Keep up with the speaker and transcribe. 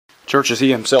churches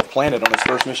he himself planted on his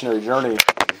first missionary journey.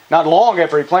 Not long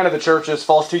after he planted the churches,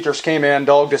 false teachers came in,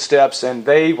 dogged his steps, and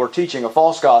they were teaching a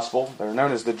false gospel. They're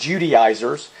known as the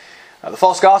Judaizers. The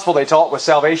false gospel they taught was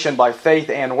salvation by faith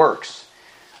and works.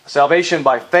 Salvation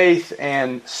by faith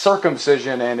and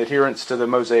circumcision and adherence to the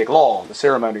Mosaic law, the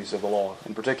ceremonies of the law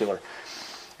in particular.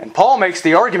 And Paul makes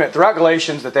the argument throughout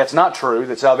Galatians that that's not true,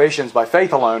 that salvation is by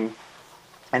faith alone.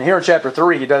 And here in chapter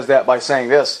 3, he does that by saying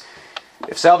this: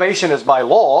 if salvation is by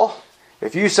law,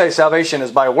 if you say salvation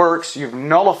is by works, you've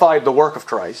nullified the work of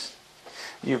Christ.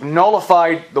 You've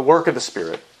nullified the work of the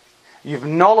Spirit. You've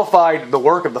nullified the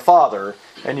work of the Father.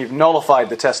 And you've nullified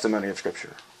the testimony of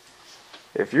Scripture.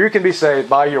 If you can be saved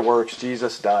by your works,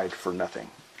 Jesus died for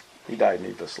nothing. He died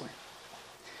needlessly.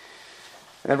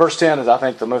 And then verse 10 is, I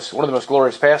think, one of the most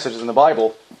glorious passages in the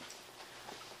Bible.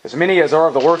 As many as are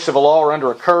of the works of the law are under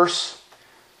a curse.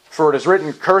 For it is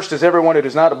written, cursed is everyone who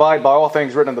does not abide by all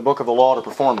things written in the book of the law to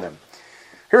perform them.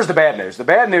 Here's the bad news. The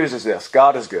bad news is this: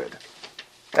 God is good.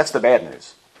 That's the bad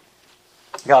news.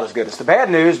 God is good. It's the bad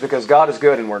news because God is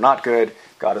good and we're not good.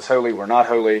 God is holy, we're not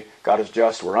holy. God is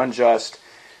just, we're unjust.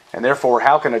 And therefore,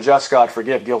 how can a just God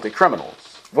forgive guilty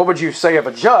criminals? What would you say of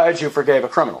a judge who forgave a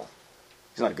criminal?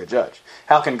 He's not a good judge.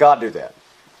 How can God do that?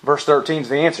 Verse 13 is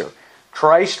the answer.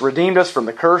 Christ redeemed us from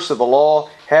the curse of the law,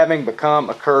 having become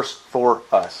a curse for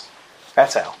us.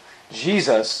 That's how.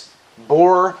 Jesus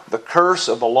bore the curse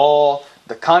of the law,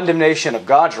 the condemnation of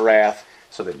God's wrath,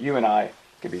 so that you and I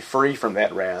can be free from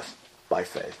that wrath by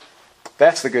faith.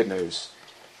 That's the good news.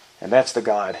 And that's the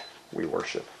God we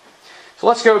worship. So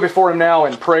let's go before Him now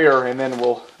in prayer, and then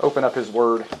we'll open up His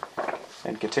Word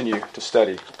and continue to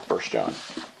study 1 John.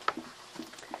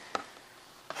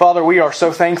 Father, we are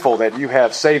so thankful that You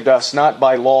have saved us not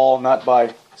by law, not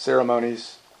by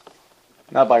ceremonies,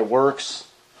 not by works,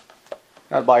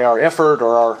 not by our effort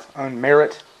or our own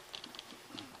merit,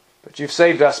 but You've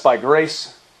saved us by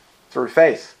grace through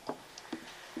faith.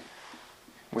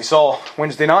 We saw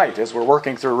Wednesday night, as we're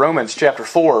working through Romans chapter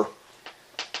 4,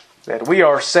 that we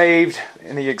are saved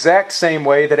in the exact same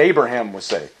way that Abraham was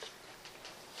saved.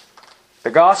 The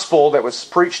gospel that was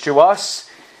preached to us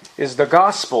is the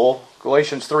gospel,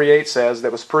 Galatians 3:8 says,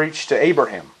 that was preached to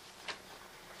Abraham.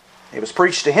 It was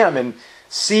preached to him in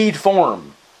seed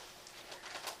form,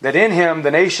 that in him the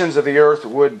nations of the earth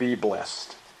would be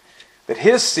blessed. That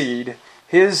his seed,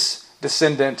 his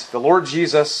descendant, the Lord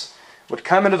Jesus, would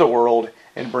come into the world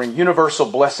and bring universal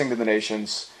blessing to the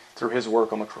nations through His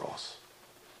work on the cross.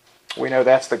 We know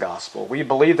that's the gospel. We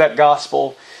believe that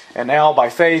gospel, and now by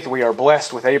faith we are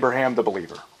blessed with Abraham the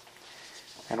believer.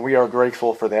 And we are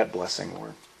grateful for that blessing,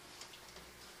 Lord.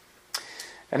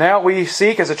 And now we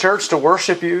seek as a church to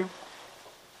worship You.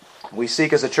 We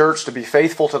seek as a church to be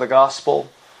faithful to the gospel,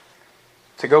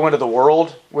 to go into the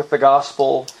world with the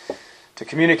gospel, to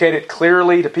communicate it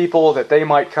clearly to people that they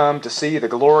might come to see the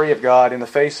glory of God in the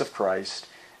face of Christ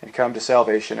and come to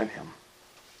salvation in Him.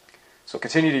 So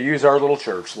continue to use our little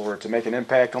church, Lord, to make an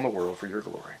impact on the world for Your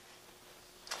glory.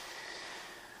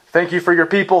 Thank You for Your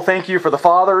people. Thank You for the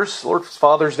fathers. Lord, it's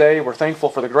Father's Day. We're thankful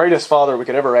for the greatest Father we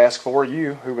could ever ask for,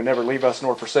 You, who would never leave us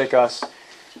nor forsake us.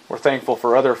 We're thankful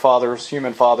for other fathers,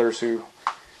 human fathers, who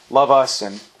love us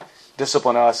and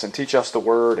discipline us and teach us the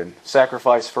Word and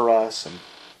sacrifice for us.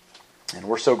 And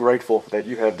we're so grateful that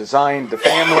You have designed the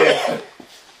family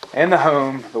and the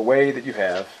home the way that You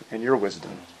have in Your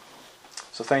wisdom.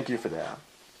 So thank You for that.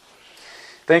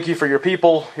 Thank You for Your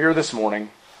people here this morning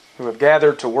who have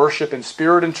gathered to worship in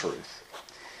spirit and truth.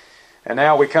 And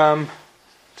now we come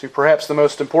to perhaps the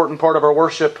most important part of our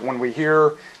worship, when we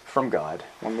hear from God,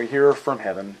 when we hear from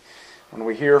heaven, when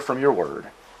we hear from Your Word.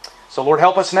 So Lord,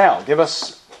 help us now. Give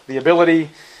us the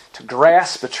ability to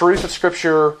grasp the truth of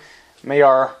Scripture. May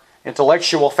our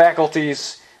intellectual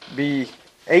faculties be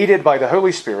aided by the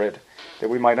Holy Spirit, that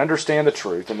we might understand the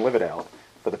truth and live it out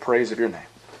for the praise of Your name.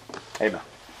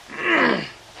 Amen.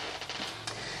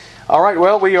 All right,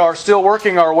 well, we are still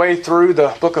working our way through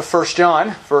the book of 1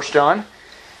 John,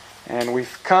 and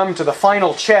we've come to the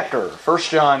final chapter, 1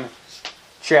 John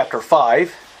chapter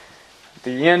 5.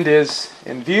 The end is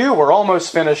in view. We're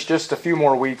almost finished, just a few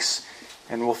more weeks,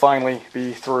 and we'll finally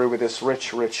be through with this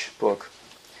rich, rich book.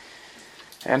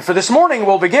 And for this morning,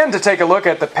 we'll begin to take a look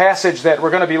at the passage that we're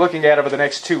going to be looking at over the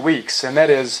next 2 weeks, and that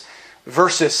is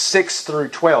verses 6 through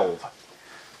 12.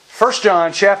 1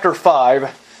 John chapter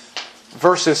 5,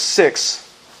 verses 6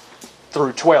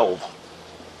 through 12.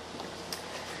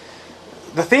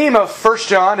 The theme of 1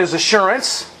 John is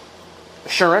assurance.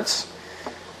 Assurance.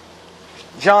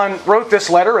 John wrote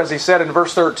this letter, as he said in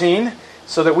verse 13,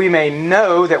 so that we may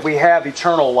know that we have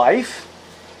eternal life.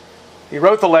 He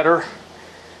wrote the letter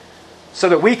so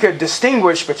that we could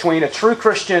distinguish between a true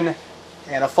Christian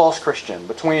and a false Christian,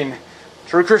 between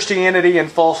true Christianity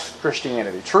and false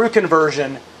Christianity, true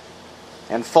conversion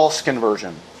and false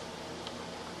conversion.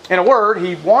 In a word,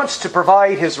 he wants to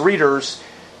provide his readers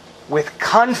with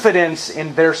confidence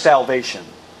in their salvation.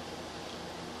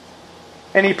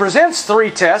 And he presents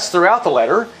 3 tests throughout the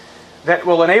letter that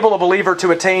will enable a believer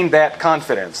to attain that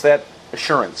confidence, that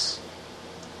assurance.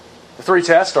 The 3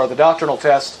 tests are the doctrinal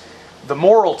test, the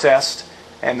moral test,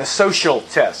 and the social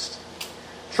test.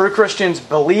 True Christians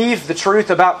believe the truth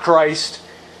about Christ,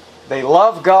 they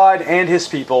love God and His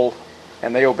people,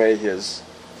 and they obey His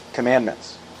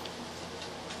commandments.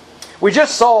 We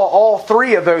just saw all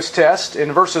 3 of those tests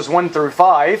in verses 1 through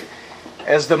 5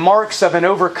 as the marks of an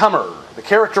overcomer, the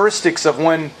characteristics of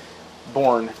one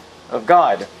born of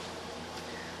God.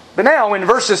 But now, in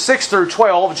verses 6 through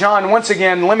 12, John once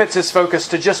again limits his focus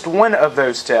to just one of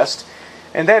those tests,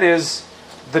 and that is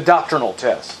the doctrinal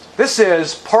test. This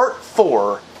is part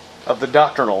 4 of the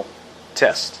doctrinal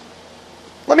test.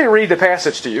 Let me read the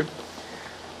passage to you.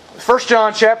 1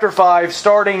 John chapter 5,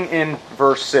 starting in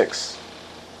verse 6.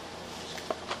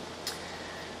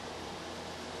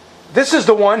 This is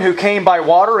the one who came by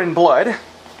water and blood,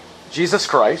 Jesus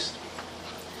Christ,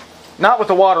 not with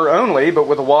the water only, but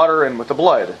with the water and with the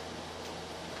blood.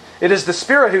 It is the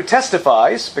Spirit who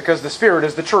testifies, because the Spirit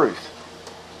is the truth.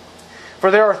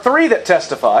 For there are 3 that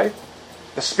testify,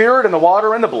 the Spirit and the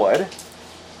water and the blood,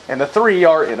 and the 3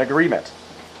 are in agreement.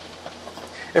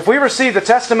 If we receive the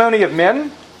testimony of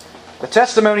men, the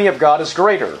testimony of God is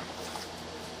greater.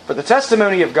 For the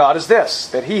testimony of God is this,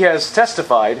 that He has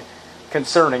testified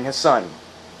concerning His Son.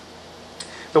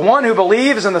 The one who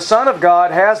believes in the Son of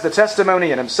God has the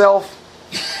testimony in himself.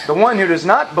 The one who does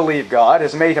not believe God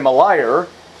has made him a liar,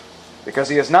 because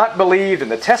he has not believed in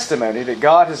the testimony that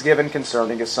God has given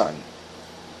concerning His Son.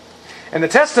 And the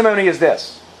testimony is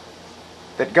this,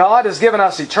 that God has given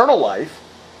us eternal life,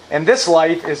 and this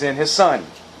life is in His Son.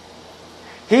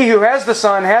 He who has the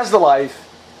Son has the life.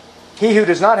 He who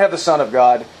does not have the Son of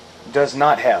God does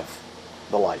not have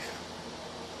the life.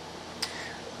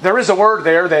 There is a word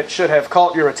there that should have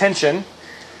caught your attention.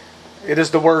 It is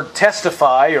the word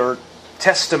testify or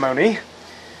testimony.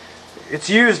 It's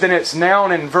used in its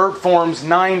noun and verb forms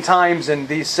 9 times in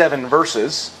these 7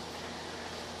 verses.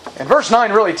 And verse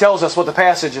 9 really tells us what the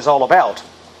passage is all about.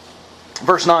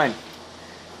 Verse 9.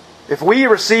 If we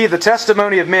receive the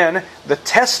testimony of men, the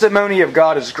testimony of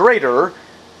God is greater,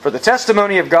 for the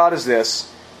testimony of God is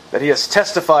this, that He has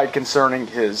testified concerning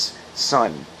His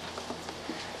Son.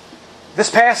 This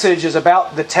passage is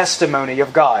about the testimony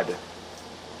of God.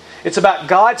 It's about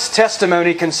God's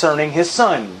testimony concerning His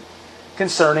Son,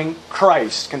 concerning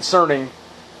Christ, concerning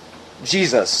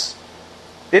Jesus.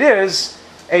 It is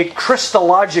a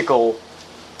Christological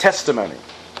testimony.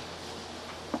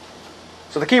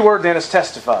 So the key word then is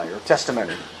testify or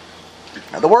testimony.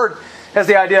 Now the word has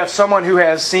the idea of someone who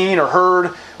has seen or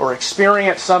heard or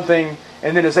experienced something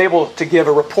and then is able to give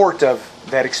a report of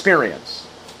that experience.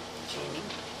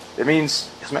 It means,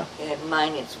 yes ma'am? In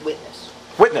mine it's witness.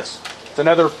 Witness. It's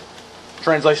another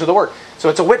translation of the word. So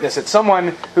it's a witness. It's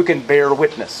someone who can bear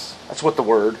witness. That's what the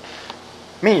word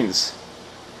means.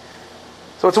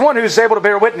 So it's one who's able to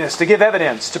bear witness, to give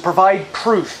evidence, to provide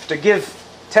proof, to give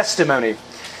testimony.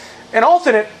 And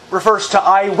often it refers to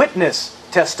eyewitness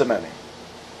testimony.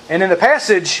 And in the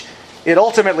passage, it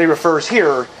ultimately refers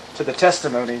here to the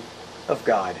testimony of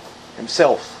God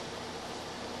Himself.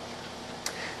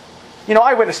 You know,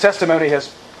 eyewitness testimony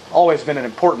has always been an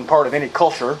important part of any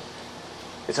culture.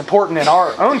 It's important in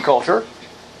our own culture.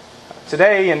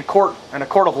 Today, in a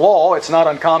court of law, it's not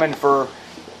uncommon for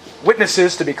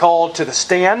witnesses to be called to the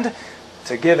stand,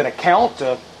 to give an account,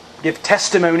 to give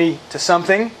testimony to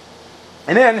something.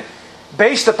 And then,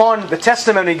 based upon the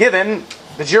testimony given,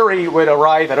 the jury would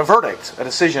arrive at a verdict. A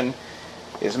decision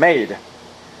is made.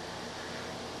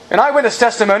 And eyewitness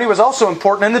testimony was also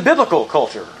important in the biblical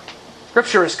culture.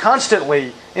 Scripture is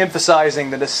constantly emphasizing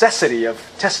the necessity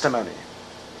of testimony.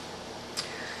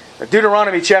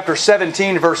 Deuteronomy chapter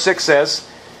 17 verse 6 says,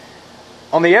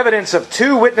 "On the evidence of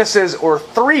 2 witnesses or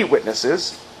 3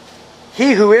 witnesses,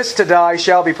 he who is to die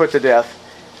shall be put to death.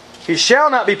 He shall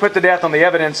not be put to death on the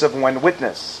evidence of 1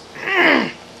 witness."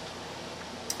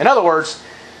 In other words,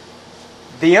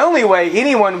 the only way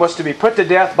anyone was to be put to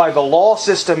death by the law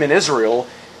system in Israel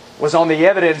was on the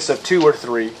evidence of 2 or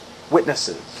 3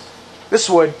 witnesses. This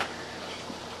would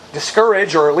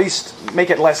discourage, or at least make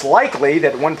it less likely,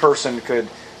 that one person could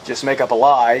just make up a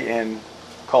lie and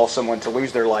cause someone to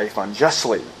lose their life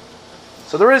unjustly.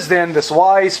 So there is then this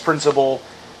wise principle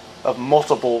of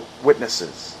multiple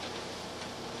witnesses.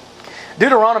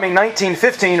 Deuteronomy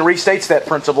 19:15 restates that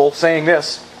principle, saying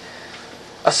this: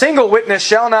 "A single witness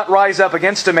shall not rise up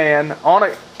against a man on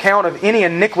account of any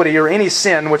iniquity or any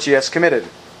sin which he has committed.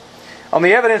 On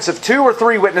the evidence of 2 or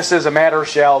 3 witnesses a matter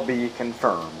shall be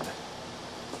confirmed."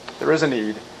 There is a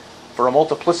need for a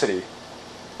multiplicity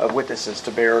of witnesses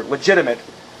to bear legitimate,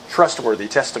 trustworthy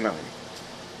testimony.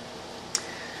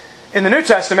 In the New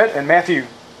Testament, in Matthew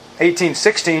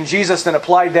 18:16, Jesus then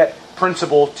applied that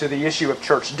principle to the issue of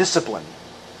church discipline.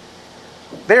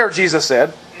 There, Jesus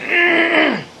said,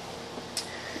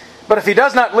 "But if he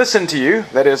does not listen to you,"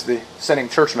 that is, the sinning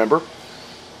church member,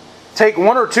 "take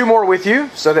 1 or 2 more with you,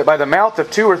 so that by the mouth of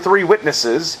 2 or 3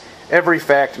 witnesses every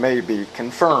fact may be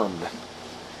confirmed."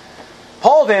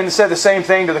 Paul then said the same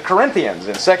thing to the Corinthians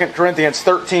in 2 Corinthians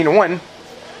 13:1.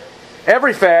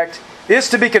 "Every fact is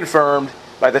to be confirmed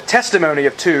by the testimony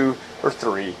of 2 or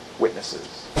 3 witnesses."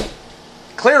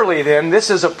 Clearly, then, this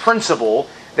is a principle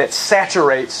that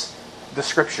saturates the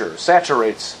Scriptures,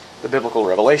 saturates the biblical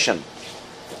revelation.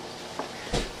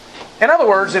 In other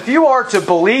words, if you are to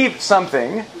believe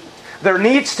something, there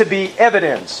needs to be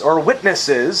evidence or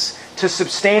witnesses to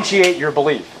substantiate your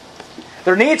belief.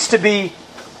 There needs to be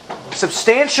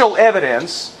substantial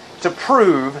evidence to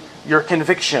prove your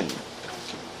conviction.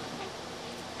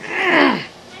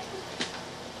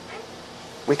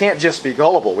 We can't just be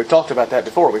gullible. We've talked about that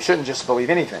before. We shouldn't just believe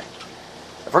anything.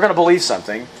 If we're going to believe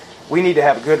something, we need to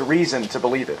have good reason to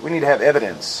believe it. We need to have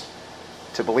evidence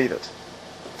to believe it.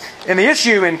 And the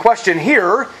issue in question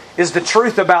here is the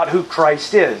truth about who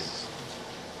Christ is.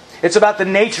 It's about the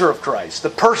nature of Christ, the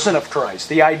person of Christ,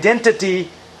 the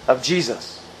identity of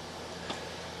Jesus.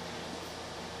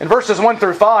 In verses 1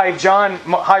 through 5, John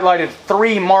highlighted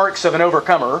 3 marks of an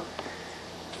overcomer,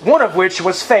 one of which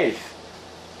was faith.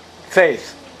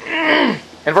 Faith.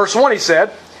 In verse 1 he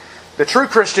said, the true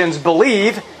Christians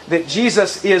believe that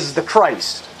Jesus is the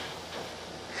Christ.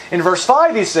 In verse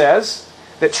 5 he says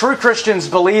that true Christians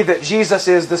believe that Jesus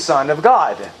is the Son of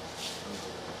God.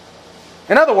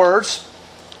 In other words,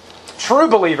 true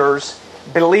believers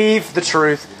believe the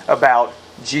truth about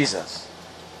Jesus.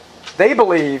 They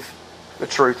believe the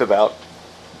truth about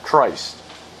Christ.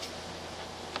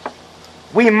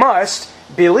 We must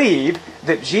believe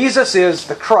that Jesus is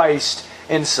the Christ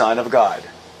and Son of God.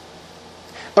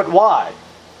 But why?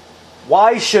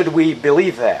 Why should we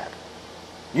believe that?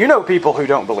 You know people who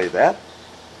don't believe that.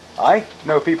 I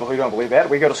know people who don't believe that.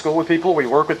 We go to school with people, we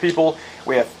work with people,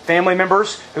 we have family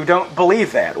members who don't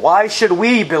believe that. Why should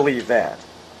we believe that?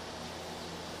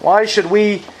 Why should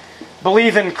we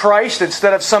believe in Christ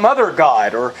instead of some other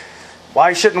God? Or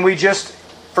why shouldn't we just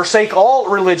forsake all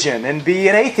religion and be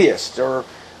an atheist or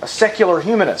a secular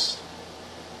humanist?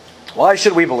 Why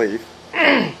should we believe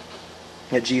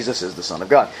that Jesus is the Son of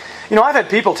God? You know, I've had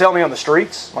people tell me on the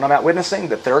streets when I'm out witnessing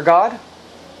that they're God.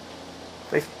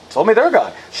 They've told me they're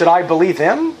God. Should I believe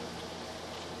them?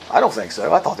 I don't think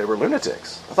so. I thought they were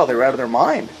lunatics. I thought they were out of their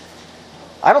mind.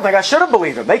 I don't think I should have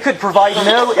believed them. They could provide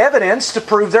no evidence to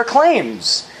prove their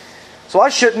claims. So I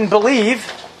shouldn't believe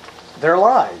their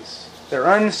lies. Their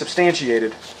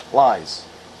unsubstantiated lies.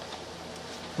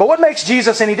 But what makes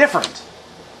Jesus any different?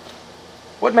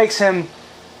 What makes Him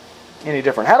any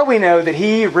different? How do we know that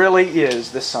He really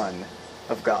is the Son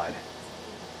of God?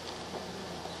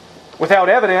 Without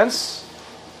evidence,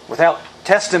 without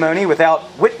testimony,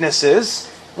 without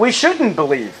witnesses, we shouldn't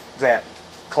believe that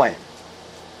claim.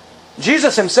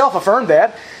 Jesus Himself affirmed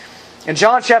that. In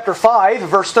John chapter 5,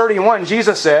 verse 31,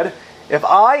 Jesus said, "If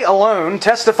I alone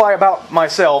testify about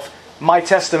myself, my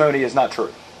testimony is not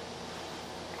true."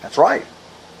 That's right.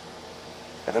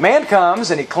 If a man comes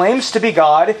and he claims to be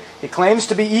God, he claims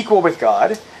to be equal with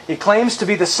God, he claims to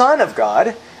be the Son of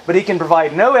God, but he can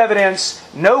provide no evidence,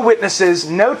 no witnesses,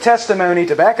 no testimony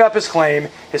to back up his claim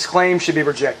should be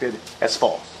rejected as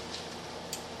false.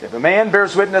 If a man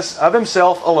bears witness of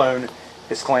himself alone,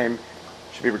 his claim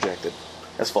should be rejected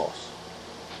as false.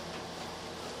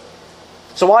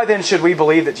 So why then should we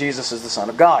believe that Jesus is the Son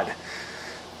of God?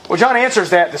 Well, John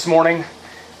answers that this morning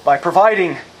by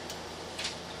providing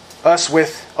us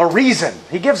with a reason.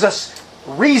 He gives us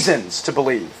reasons to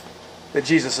believe that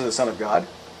Jesus is the Son of God.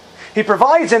 He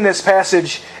provides in this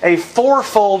passage a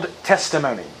fourfold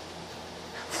testimony.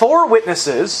 4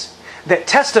 witnesses that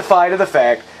testify to the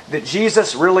fact that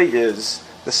Jesus really is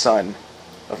the Son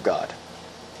of God.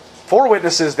 4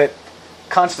 witnesses that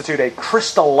constitute a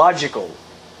Christological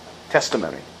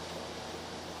testimony.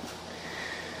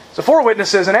 So 4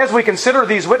 witnesses, and as we consider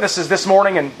these witnesses this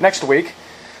morning and next week,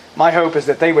 my hope is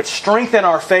that they would strengthen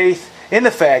our faith in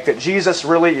the fact that Jesus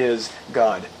really is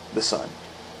God the Son.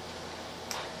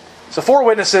 So 4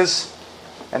 witnesses,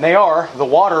 and they are the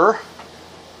water,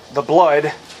 the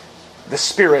blood, the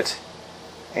Spirit,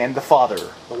 and the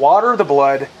Father. The water, the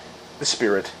blood, the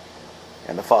Spirit,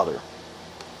 and the Father.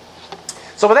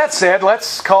 So with that said,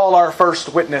 let's call our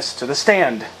first witness to the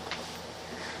stand.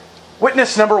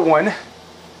 Witness number 1,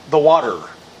 the water.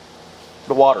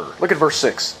 The water. Look at verse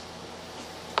 6.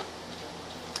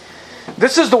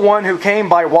 This is the one who came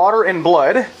by water and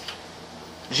blood,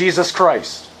 Jesus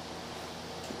Christ.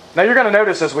 Now you're going to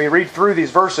notice as we read through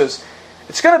these verses,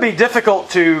 it's going to be difficult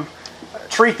to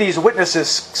treat these witnesses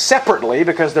separately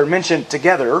because they're mentioned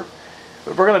together.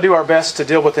 But we're going to do our best to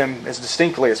deal with them as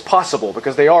distinctly as possible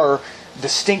because they are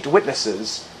distinct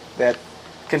witnesses that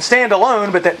can stand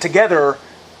alone but that together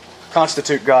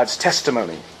constitute God's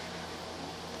testimony.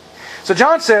 So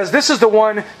John says, this is the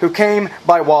one who came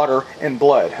by water and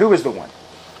blood. Who is the one?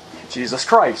 Jesus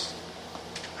Christ.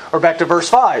 Or back to verse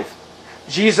 5.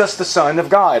 Jesus, the Son of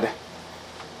God.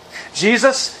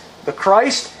 Jesus, the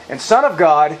Christ and Son of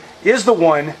God, is the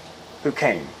one who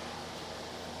came.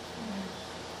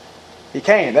 He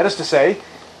came. That is to say,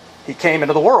 He came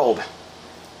into the world.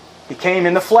 He came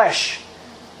in the flesh.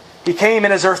 He came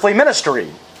in His earthly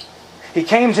ministry. He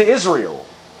came to Israel.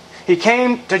 He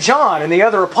came to John and the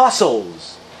other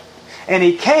apostles. And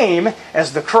He came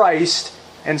as the Christ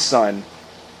and Son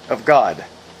of God.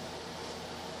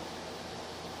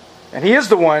 And He is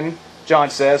the one, John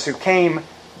says, who came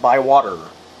by water.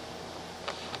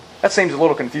 That seems a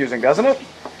little confusing, doesn't it?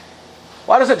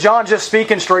 Why doesn't John just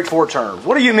speak in straightforward terms?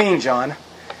 What do you mean, John?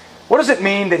 What does it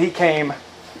mean that He came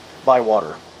by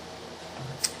water?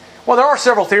 Well, there are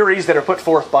several theories that are put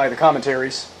forth by the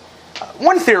commentaries.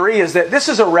 One theory is that this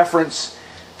is a reference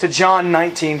to John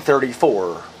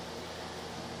 19:34.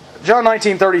 John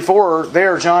 19:34,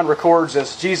 there John records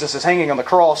as Jesus is hanging on the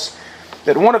cross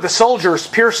that one of the soldiers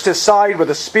pierced His side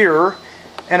with a spear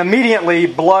and immediately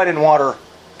blood and water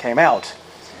came out.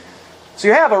 So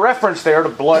you have a reference there to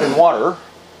blood and water.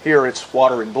 Here it's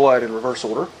water and blood in reverse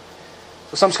order.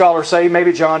 So some scholars say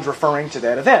maybe John's referring to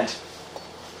that event.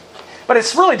 But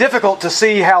it's really difficult to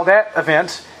see how that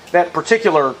event, that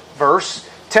particular verse,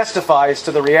 testifies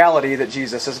to the reality that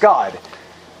Jesus is God.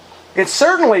 It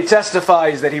certainly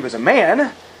testifies that He was a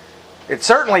man. It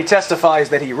certainly testifies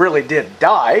that He really did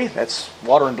die. That's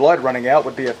water and blood running out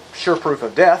would be a sure proof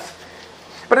of death.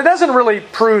 But it doesn't really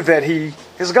prove that He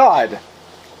is God.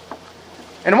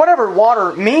 And whatever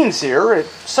water means here, it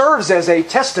serves as a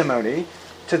testimony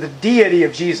to the deity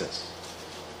of Jesus.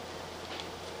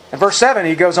 In verse 7,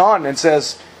 he goes on and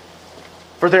says,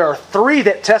 "For there are three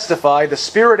that testify, the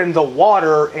Spirit and the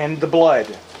water and the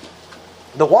blood."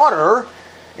 The water,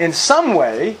 in some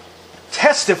way,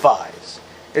 testifies.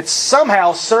 It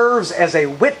somehow serves as a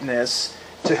witness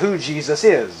to who Jesus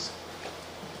is.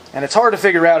 And it's hard to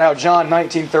figure out how John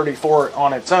 19:34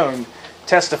 on its own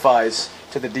testifies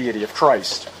to the deity of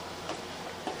Christ.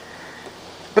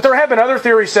 But there have been other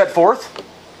theories set forth.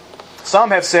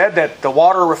 Some have said that the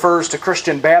water refers to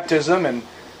Christian baptism and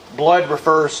blood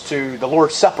refers to the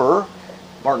Lord's Supper.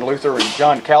 Martin Luther and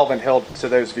John Calvin held to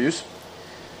those views.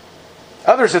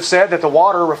 Others have said that the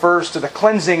water refers to the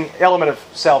cleansing element of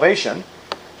salvation.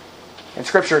 In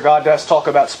Scripture, God does talk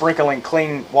about sprinkling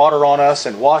clean water on us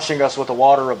and washing us with the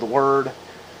water of the Word.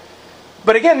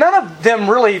 But again, none of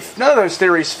those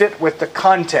theories fit with the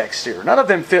context here. None of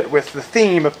them fit with the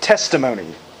theme of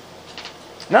testimony.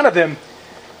 None of them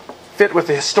fit with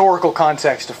the historical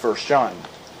context of 1 John.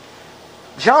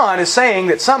 John is saying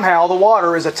that somehow the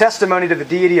water is a testimony to the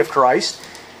deity of Christ,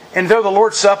 and though the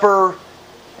Lord's Supper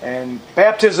and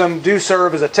baptism do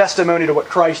serve as a testimony to what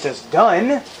Christ has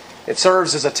done, it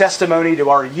serves as a testimony to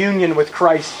our union with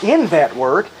Christ in that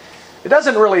work, it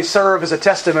doesn't really serve as a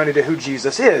testimony to who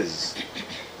Jesus is.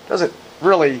 It doesn't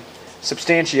really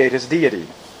substantiate His deity.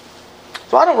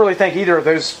 So I don't really think either of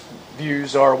those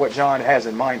views are what John has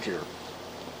in mind here.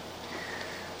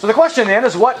 So the question then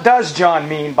is, what does John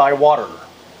mean by water?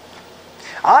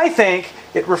 I think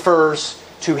it refers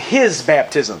to His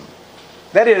baptism.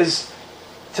 That is,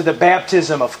 to the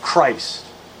baptism of Christ.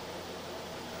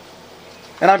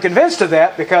 And I'm convinced of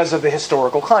that because of the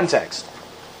historical context.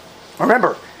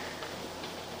 Remember,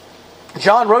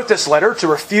 John wrote this letter to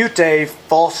refute a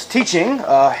false teaching,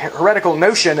 a heretical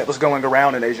notion that was going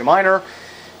around in Asia Minor.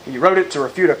 He wrote it to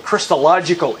refute a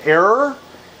Christological error.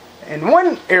 And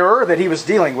one error that he was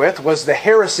dealing with was the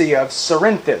heresy of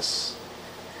Cerinthus.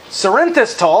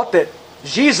 Cerinthus taught that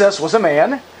Jesus was a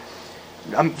man,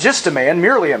 just a man,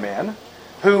 merely a man,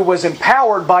 who was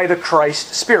empowered by the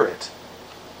Christ Spirit.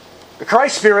 The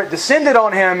Christ Spirit descended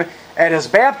on Him at His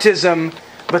baptism,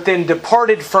 but then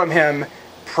departed from Him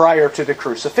prior to the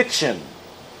crucifixion.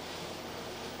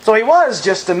 So He was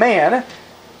just a man,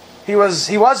 He was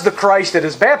the Christ at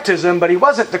his baptism, but he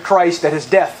wasn't the Christ at his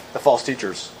death, the false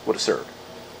teachers would assert.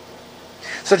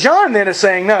 So John then is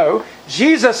saying, no,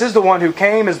 Jesus is the one who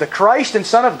came as the Christ and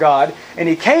Son of God, and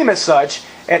he came as such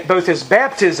at both his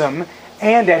baptism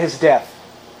and at his death.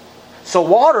 So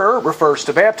water refers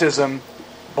to baptism,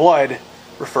 blood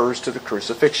refers to the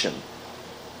crucifixion.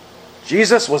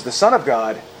 Jesus was the Son of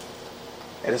God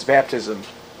at his baptism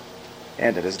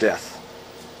and at his death.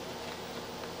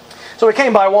 So he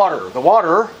came by water. The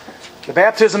water, the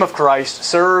baptism of Christ,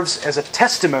 serves as a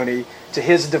testimony to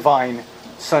his divine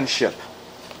sonship.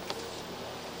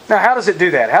 Now, how does it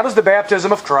do that? How does the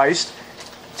baptism of Christ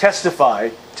testify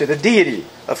to the deity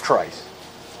of Christ?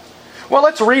 Well,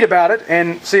 let's read about it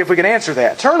and see if we can answer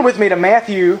that. Turn with me to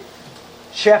Matthew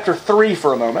chapter 3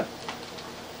 for a moment.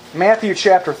 Matthew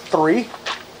chapter 3.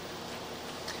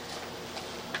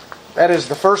 That is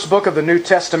the first book of the New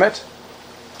Testament.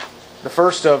 The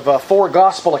first of 4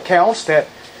 gospel accounts that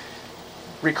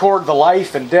record the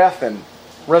life and death and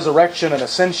resurrection and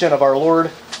ascension of our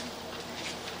Lord.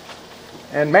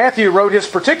 And Matthew wrote his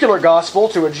particular gospel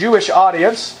to a Jewish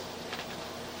audience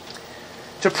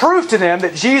to prove to them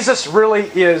that Jesus really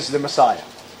is the Messiah.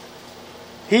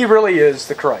 He really is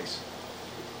the Christ.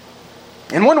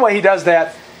 And one way he does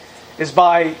that is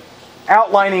by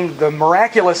outlining the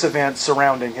miraculous events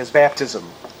surrounding his baptism.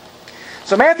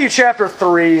 So Matthew chapter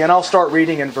 3, and I'll start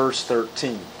reading in verse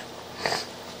 13.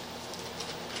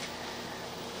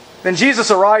 Then Jesus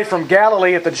arrived from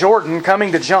Galilee at the Jordan,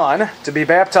 coming to John to be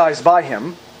baptized by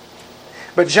him.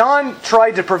 But John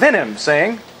tried to prevent him,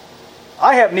 saying,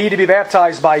 I have need to be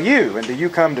baptized by you, and do you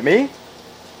come to me?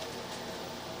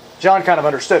 John kind of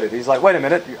understood it. He's like, wait a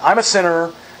minute, I'm a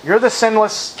sinner. You're the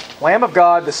sinless Lamb of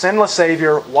God, the sinless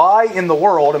Savior. Why in the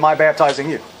world am I baptizing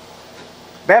you?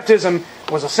 Baptism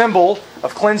was a symbol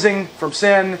of cleansing from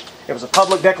sin. It was a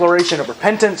public declaration of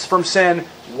repentance from sin.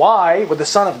 Why would the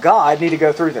Son of God need to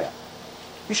go through that?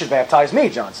 You should baptize me,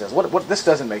 John says. This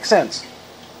doesn't make sense.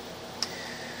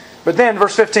 But then,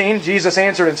 verse 15, Jesus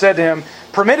answered and said to him,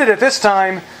 Permit it at this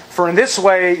time, for in this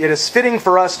way it is fitting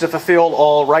for us to fulfill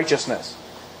all righteousness.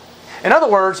 In other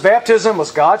words, baptism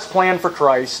was God's plan for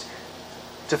Christ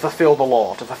to fulfill the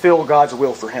law, to fulfill God's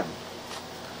will for him.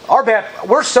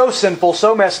 We're so sinful,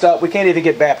 so messed up, we can't even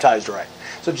get baptized right.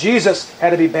 So Jesus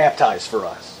had to be baptized for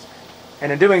us.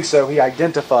 And in doing so, he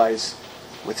identifies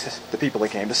with the people he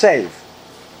came to save.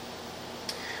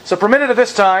 So permitted at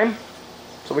this time,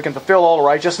 so we can fulfill all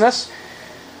righteousness.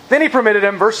 Then he permitted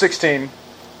him, verse 16,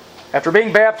 after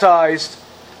being baptized,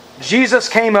 Jesus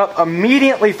came up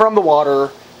immediately from the water,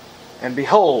 and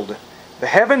behold, the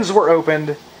heavens were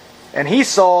opened, and he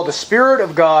saw the Spirit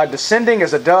of God descending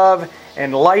as a dove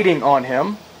and lighting on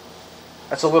him.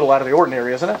 That's a little out of the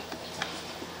ordinary, isn't it?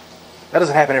 That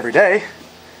doesn't happen every day.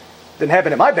 Didn't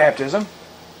happen at my baptism.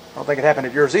 I don't think it happened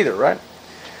at yours either, right?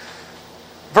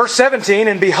 Verse 17,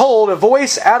 and behold, a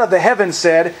voice out of the heavens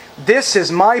said, This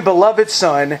is my beloved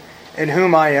Son, in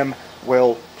whom I am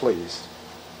well pleased.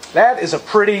 That is a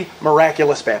pretty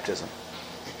miraculous baptism.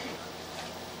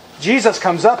 Jesus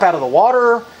comes up out of the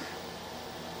water.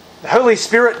 The Holy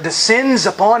Spirit descends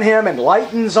upon him and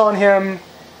lightens on him.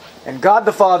 And God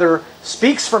the Father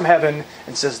speaks from heaven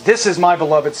and says, This is my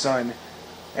beloved Son,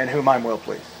 in whom I'm well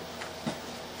pleased.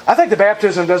 I think the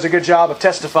baptism does a good job of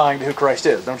testifying to who Christ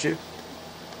is, don't you?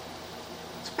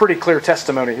 It's a pretty clear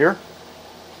testimony here.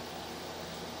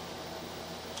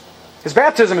 His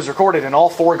baptism is recorded in all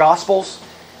 4 Gospels.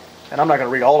 And I'm not going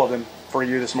to read all of them for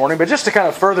you this morning. But just to kind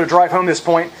of further drive home this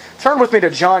point, turn with me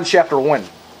to John chapter 1.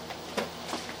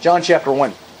 John chapter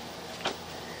 1.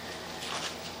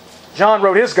 John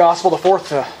wrote his gospel, the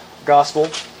 4th gospel,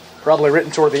 probably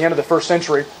written toward the end of the 1st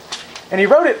century. And he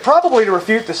wrote it probably to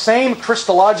refute the same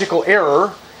Christological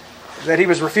error that he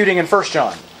was refuting in 1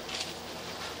 John.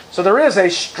 So there is a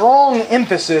strong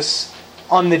emphasis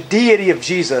on the deity of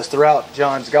Jesus throughout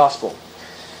John's gospel.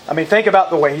 I mean, think about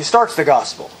the way he starts the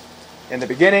gospel. In the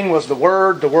beginning was the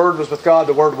Word was with God,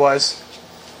 the Word was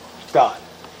God.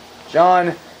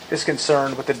 John is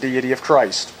concerned with the deity of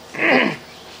Christ.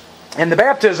 And the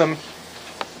baptism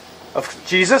of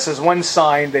Jesus is one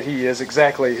sign that he is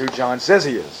exactly who John says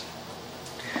he is.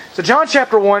 So John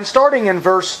chapter 1, starting in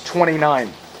verse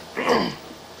 29.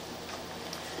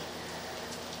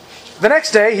 The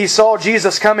next day he saw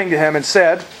Jesus coming to him and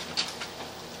said,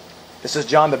 this is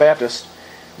John the Baptist,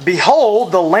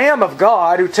 Behold the Lamb of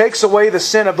God who takes away the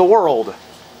sin of the world.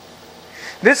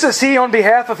 This is he on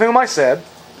behalf of whom I said,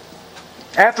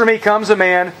 After me comes a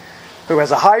man who has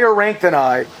a higher rank than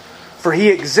I, for he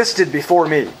existed before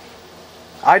me.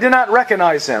 I did not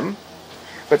recognize him,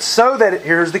 but so that,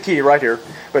 here's the key right here,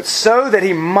 but so that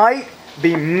he might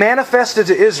be manifested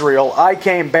to Israel, I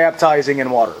came baptizing in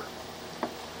water.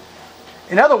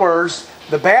 In other words,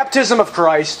 the baptism of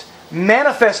Christ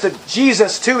manifested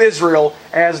Jesus to Israel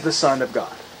as the Son of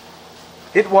God.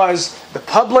 It was the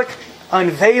public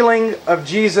unveiling of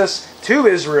Jesus to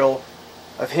Israel,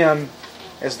 of Him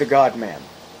as the God-man.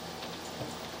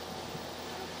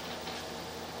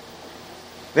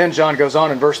 Then John goes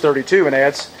on in verse 32 and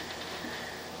adds,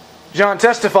 John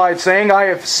testified, saying, I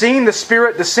have seen the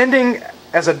Spirit descending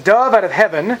as a dove out of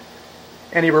heaven,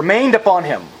 and He remained upon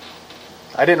Him.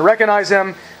 I didn't recognize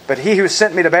Him, but He who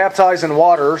sent me to baptize in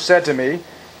water said to me,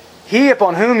 He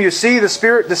upon whom you see the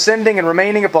Spirit descending and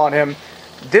remaining upon Him,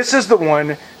 this is the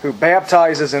one who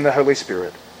baptizes in the Holy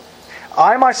Spirit.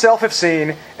 I myself have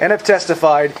seen and have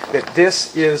testified that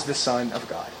this is the Son of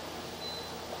God.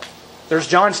 There's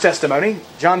John's testimony.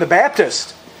 John the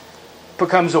Baptist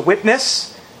becomes a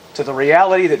witness to the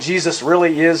reality that Jesus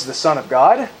really is the Son of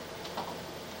God.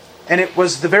 And it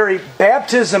was the very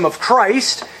baptism of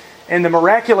Christ and the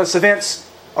miraculous events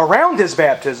around His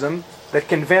baptism that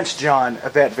convinced John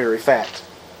of that very fact.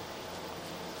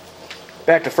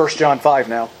 Back to 1 John 5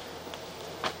 now.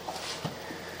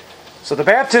 So the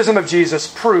baptism of Jesus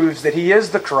proves that He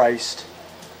is the Christ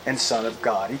and Son of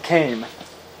God. He came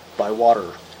by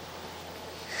water.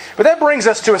 But that brings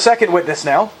us to a second witness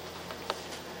now.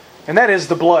 And that is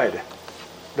the blood.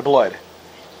 The blood.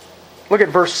 Look at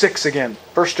verse 6 again.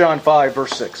 1 John 5,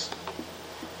 verse 6.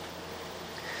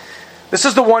 This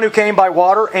is the one who came by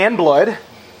water and blood,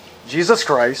 Jesus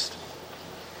Christ,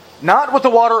 not with the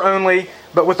water only,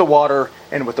 but with the water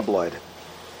and with the blood.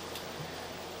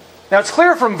 Now it's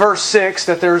clear from verse 6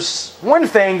 that there's one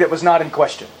thing that was not in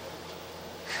question.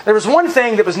 There was one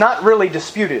thing that was not really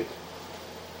disputed.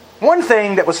 One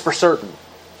thing that was for certain.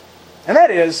 And that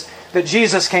is that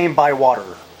Jesus came by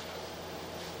water.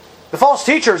 The false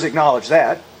teachers acknowledged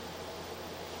that.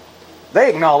 They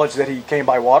acknowledged that He came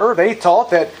by water. They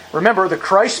taught that, remember, the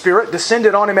Christ Spirit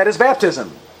descended on Him at His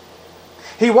baptism.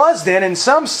 He was then, in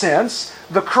some sense,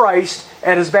 the Christ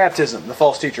at His baptism, the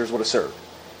false teachers would assert.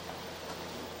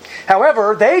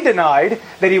 However, they denied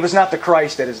that He was not the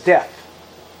Christ at His death,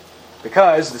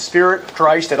 because the Spirit of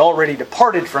Christ had already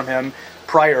departed from Him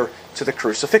prior to the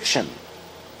crucifixion.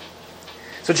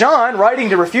 So John, writing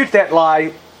to refute that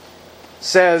lie,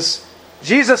 says,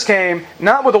 Jesus came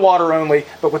not with the water only,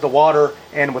 but with the water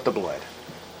and with the blood.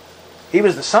 He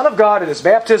was the Son of God at His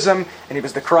baptism, and He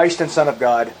was the Christ and Son of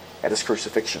God at His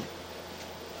crucifixion.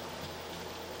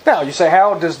 Now, you say,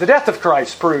 how does the death of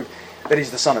Christ prove that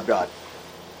He's the Son of God?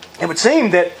 It would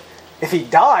seem that if He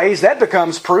dies, that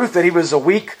becomes proof that He was a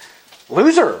weak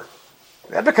loser.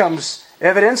 That becomes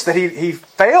evidence that he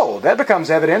failed. That becomes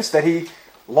evidence that He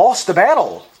lost the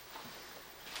battle.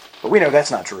 But we know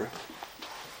that's not true.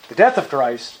 The death of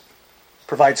Christ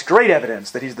provides great evidence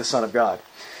that He's the Son of God.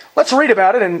 Let's read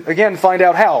about it and again find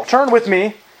out how. Turn with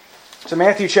me to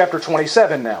Matthew chapter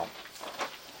 27 now.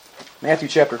 Matthew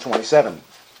chapter 27.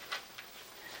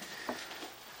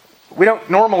 We don't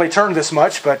normally turn this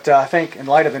much, but I think in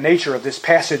light of the nature of this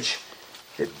passage,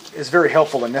 it is very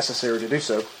helpful and necessary to do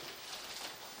so.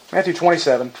 Matthew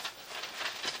 27.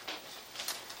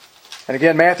 And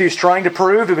again, Matthew's trying to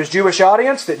prove to his Jewish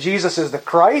audience that Jesus is the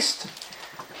Christ.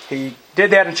 He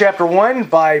did that in chapter 1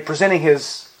 by presenting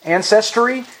His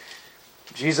ancestry.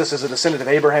 Jesus is a descendant of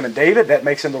Abraham and David. That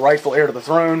makes Him the rightful heir to the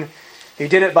throne. He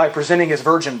did it by presenting His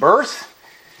virgin birth.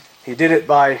 He did it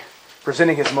by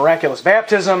presenting His miraculous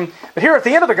baptism. But here at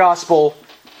the end of the gospel,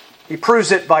 He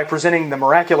proves it by presenting the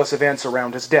miraculous events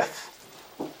around His death.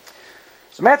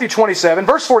 So Matthew 27,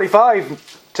 verse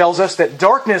 45 tells us that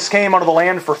darkness came onto the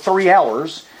land for 3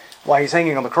 hours while He's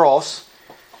hanging on the cross.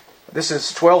 This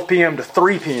is 12 p.m. to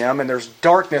 3 p.m. and there's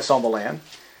darkness on the land.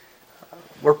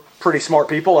 We're pretty smart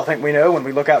people. I think we know when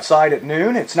we look outside at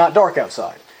noon, it's not dark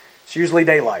outside. It's usually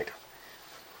daylight.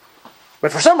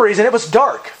 But for some reason, it was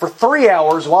dark for 3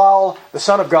 hours while the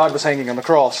Son of God was hanging on the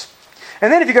cross.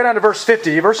 And then if you go down to verse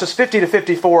 50, verses 50 to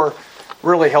 54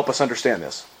 really help us understand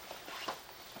this.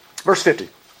 Verse 50.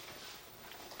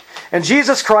 And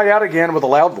Jesus cried out again with a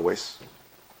loud voice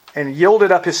and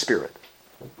yielded up His spirit.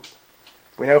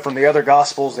 We know from the other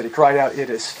Gospels that He cried out, "It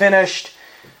is finished."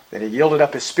 Then He yielded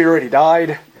up His spirit. He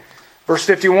died. Verse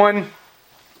 51.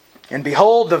 And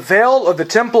behold, the veil of the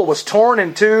temple was torn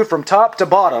in two from top to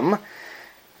bottom,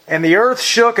 and the earth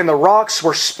shook and the rocks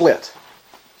were split.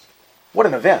 What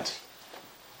an event.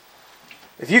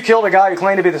 If you killed a guy who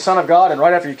claimed to be the Son of God, and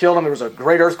right after you killed him there was a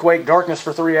great earthquake, darkness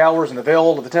for 3 hours, and the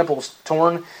veil of the temple was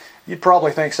torn, you'd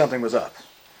probably think something was up.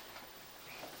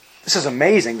 This is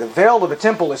amazing. The veil of the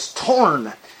temple is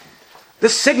torn.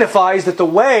 This signifies that the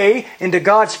way into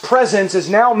God's presence is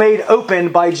now made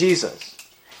open by Jesus.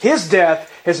 His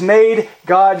death has made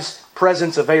God's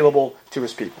presence available to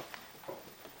His people.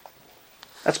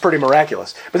 That's pretty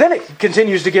miraculous. But then it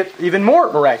continues to get even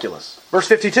more miraculous. Verse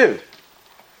 52.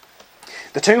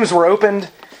 The tombs were opened,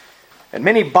 and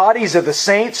many bodies of the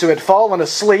saints who had fallen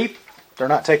asleep, they're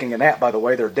not taking a nap, by the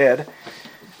way, they're dead.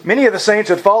 Many of the saints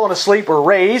who had fallen asleep were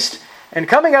raised, and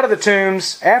coming out of the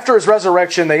tombs, after His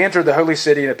resurrection, they entered the holy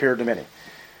city and appeared to many.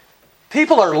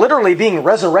 People are literally being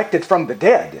resurrected from the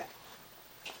dead.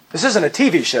 This isn't a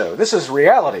TV show. This is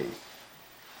reality.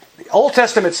 The Old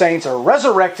Testament saints are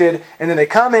resurrected, and then they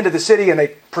come into the city and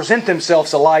they present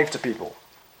themselves alive to people.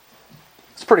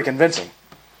 It's pretty convincing.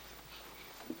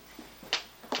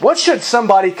 What should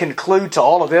somebody conclude to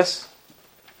all of this?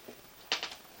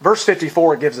 Verse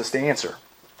 54 gives us the answer.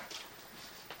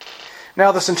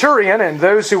 Now the centurion and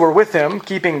those who were with him,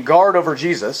 keeping guard over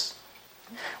Jesus,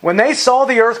 when they saw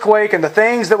the earthquake and the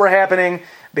things that were happening,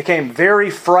 became very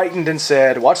frightened and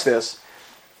said, watch this,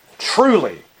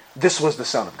 truly, this was the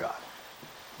Son of God.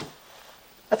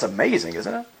 That's amazing,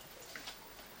 isn't it?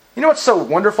 You know what's so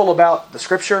wonderful about the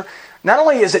Scripture? Not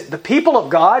only is it the people of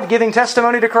God giving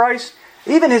testimony to Christ,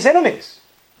 even His enemies.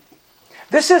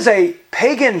 This is a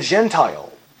pagan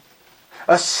Gentile,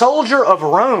 a soldier of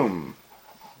Rome,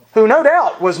 who no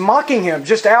doubt was mocking Him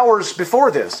just hours before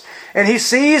this. And he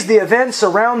sees the events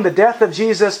around the death of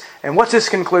Jesus, and what's his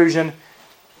conclusion?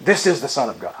 This is the Son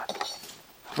of God.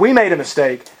 We made a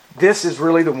mistake. This is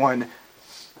really the one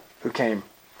who came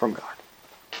from God.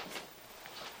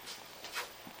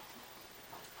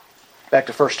 Back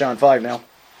to 1 John 5 now.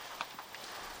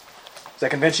 Does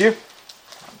that convince you?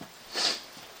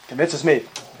 Convinces me.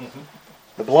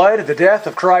 The blood, the death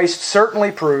of Christ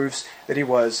certainly proves that He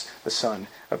was the Son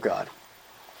of God.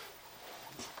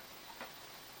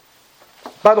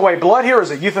 By the way, blood here is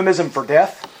a euphemism for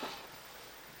death.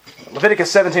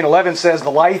 Leviticus 17:11 says the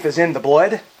life is in the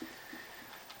blood.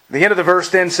 The end of the verse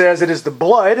then says it is the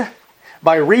blood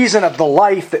by reason of the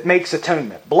life that makes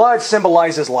atonement. Blood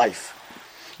symbolizes life.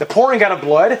 The pouring out of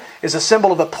blood is a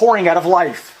symbol of the pouring out of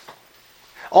life.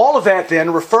 All of that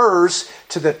then refers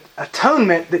to the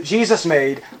atonement that Jesus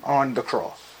made on the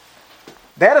cross.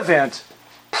 That event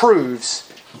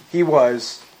proves He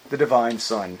was the divine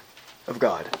Son of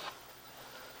God.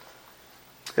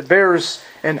 It bears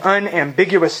an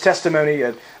unambiguous testimony,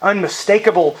 an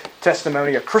unmistakable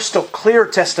testimony, a crystal clear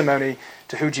testimony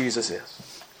to who Jesus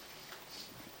is.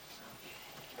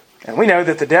 And we know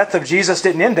that the death of Jesus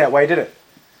didn't end that way, did it?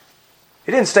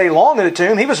 He didn't stay long in the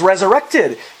tomb. He was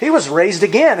resurrected. He was raised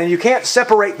again. And you can't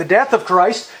separate the death of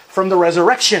Christ from the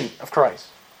resurrection of Christ.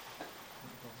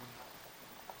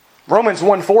 Romans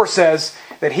 1:4 says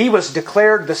that He was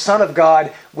declared the Son of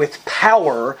God with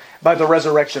power by the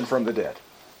resurrection from the dead.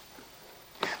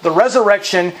 The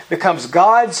resurrection becomes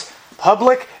God's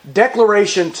public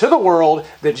declaration to the world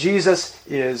that Jesus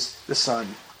is the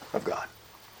Son of God.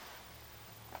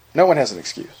 No one has an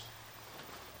excuse.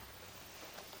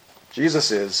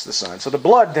 Jesus is the Son. So the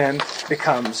blood then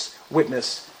becomes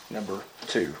witness number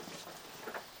 2.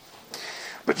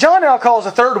 But John now calls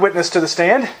a third witness to the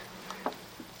stand,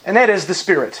 and that is the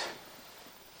Spirit.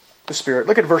 The Spirit.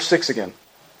 Look at verse 6 again.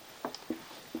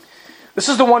 This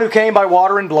is the one who came by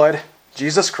water and blood,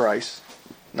 Jesus Christ.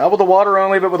 Not with the water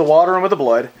only, but with the water and with the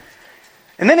blood.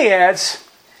 And then he adds,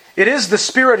 it is the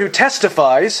Spirit who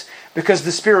testifies, because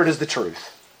the Spirit is the truth.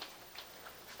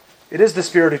 It is the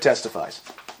Spirit who testifies.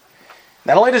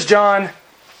 Not only does John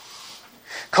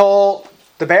call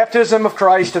the baptism of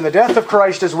Christ and the death of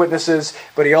Christ as witnesses,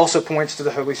 but he also points to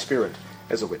the Holy Spirit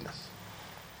as a witness.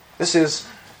 This is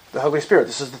the Holy Spirit.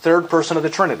 This is the third person of the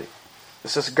Trinity.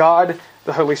 This is God,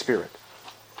 the Holy Spirit.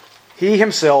 He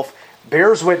Himself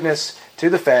bears witness to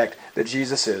the fact that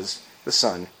Jesus is the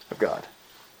Son of God.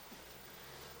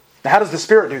 Now, how does the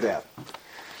Spirit do that?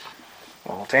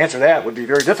 Well, to answer that would be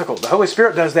very difficult. The Holy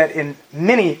Spirit does that in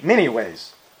many, many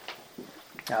ways.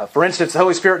 For instance, the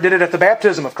Holy Spirit did it at the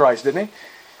baptism of Christ, didn't He?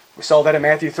 We saw that in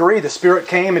Matthew 3. The Spirit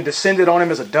came and descended on Him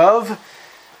as a dove.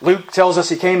 Luke tells us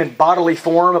He came in bodily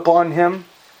form upon Him.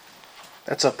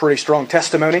 That's a pretty strong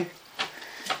testimony.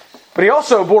 But He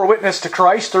also bore witness to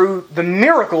Christ through the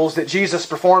miracles that Jesus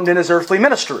performed in His earthly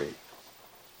ministry.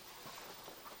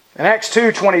 In Acts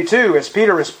 2:22, as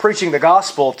Peter is preaching the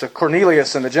gospel to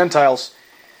Cornelius and the Gentiles,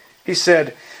 he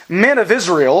said, "Men of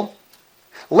Israel,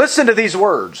 listen to these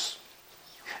words.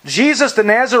 Jesus the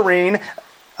Nazarene,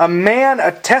 a man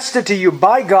attested to you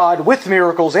by God with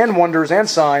miracles and wonders and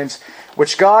signs,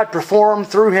 which God performed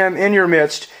through Him in your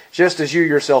midst, just as you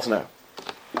yourselves know."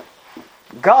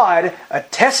 God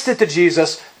attested to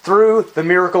Jesus through the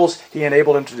miracles He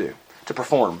enabled him to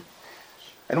perform.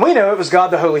 And we know it was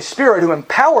God the Holy Spirit who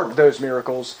empowered those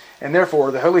miracles, and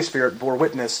therefore the Holy Spirit bore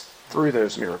witness through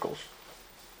those miracles.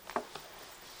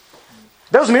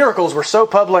 Those miracles were so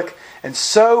public and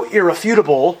so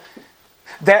irrefutable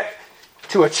that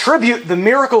to attribute the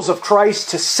miracles of Christ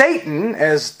to Satan,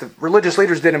 as the religious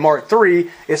leaders did in Mark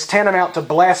 3, is tantamount to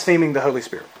blaspheming the Holy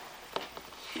Spirit.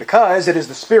 Because it is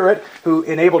the Spirit who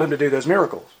enabled him to do those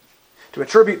miracles. To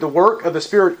attribute the work of the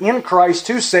Spirit in Christ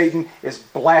to Satan is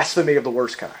blasphemy of the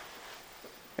worst kind.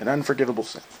 An unforgivable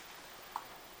sin.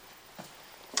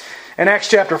 In Acts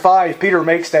chapter 5, Peter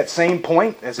makes that same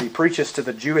point as he preaches to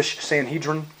the Jewish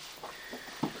Sanhedrin.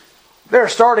 There,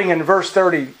 starting in verse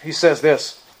 30, he says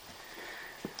this: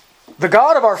 "The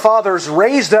God of our fathers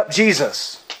raised up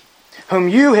Jesus, whom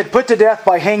you had put to death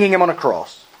by hanging him on a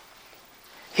cross.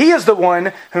 He is the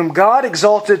one whom God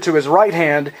exalted to his right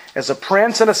hand as a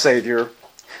prince and a savior,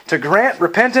 to grant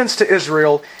repentance to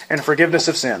Israel and forgiveness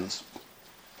of sins."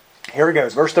 Here he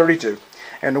goes, verse 32.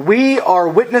 "And we are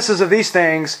witnesses of these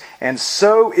things, and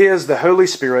so is the Holy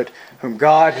Spirit, whom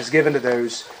God has given to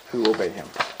those who obey him."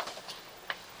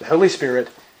 The Holy Spirit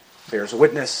bears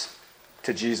witness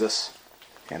to Jesus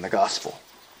and the gospel.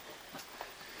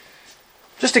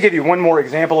 Just to give you one more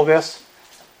example of this,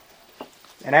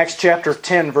 in Acts chapter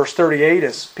 10, verse 38,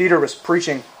 as Peter was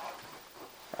preaching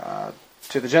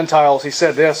to the Gentiles, he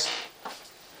said this: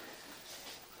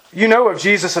 "You know of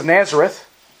Jesus of Nazareth,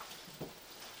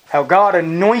 how God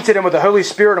anointed him with the Holy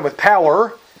Spirit and with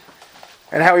power,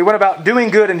 and how he went about doing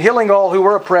good and healing all who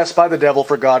were oppressed by the devil,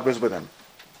 for God was with him."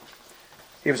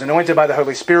 He was anointed by the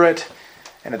Holy Spirit,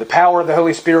 and in the power of the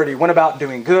Holy Spirit, he went about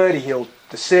doing good. He healed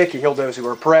the sick, he healed those who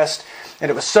were oppressed. And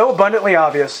it was so abundantly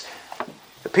obvious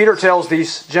that Peter tells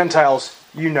these Gentiles,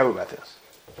 you know about this.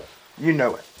 You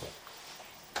know it.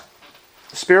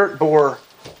 The Spirit bore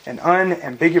an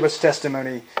unambiguous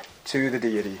testimony to the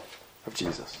deity of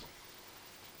Jesus.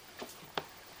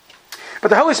 But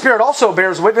the Holy Spirit also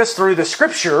bears witness through the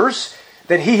Scriptures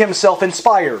that He Himself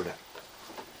inspired.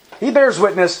 He bears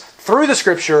witness through the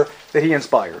Scripture that He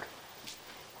inspired.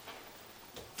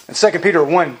 In 2 Peter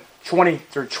 1, 20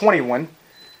 through 21,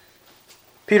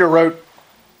 Peter wrote,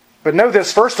 "But know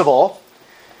this first of all,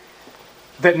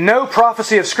 that no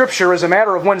prophecy of Scripture is a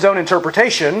matter of one's own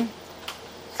interpretation,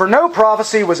 for no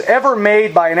prophecy was ever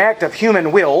made by an act of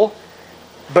human will,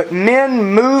 but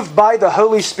men moved by the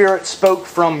Holy Spirit spoke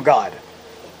from God."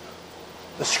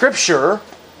 The Scripture,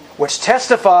 which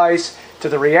testifies to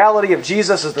the reality of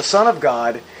Jesus as the Son of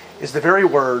God, is the very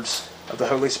words of the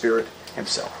Holy Spirit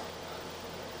Himself.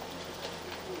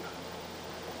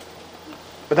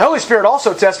 But the Holy Spirit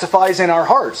also testifies in our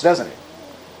hearts, doesn't it?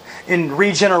 In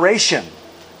regeneration,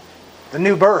 the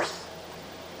new birth.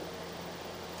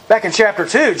 Back in chapter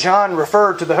 2, John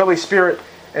referred to the Holy Spirit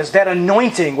as that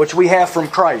anointing which we have from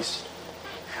Christ,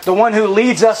 the one who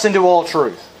leads us into all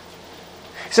truth.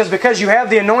 He says, because you have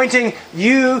the anointing,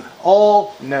 you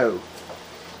all know.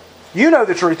 You know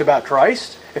the truth about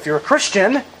Christ, if you're a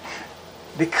Christian,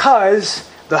 because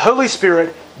the Holy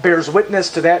Spirit bears witness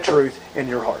to that truth in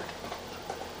your heart.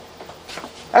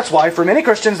 That's why for many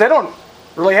Christians, they don't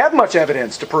really have much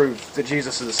evidence to prove that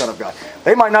Jesus is the Son of God.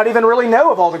 They might not even really know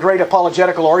of all the great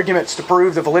apologetical arguments to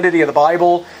prove the validity of the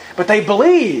Bible, but they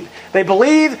believe. They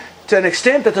believe to an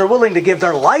extent that they're willing to give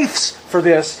their lives for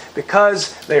this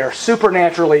because they are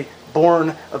supernaturally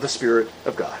born of the Spirit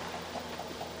of God.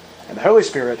 And the Holy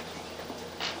Spirit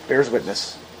bears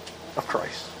witness of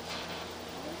Christ.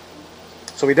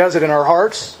 So He does it in our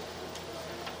hearts.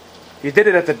 He did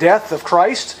it at the death of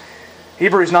Christ.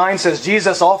 Hebrews 9 says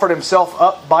Jesus offered Himself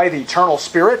up by the eternal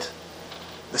Spirit.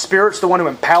 The Spirit's the one who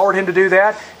empowered Him to do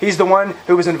that. He's the one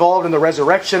who was involved in the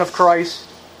resurrection of Christ.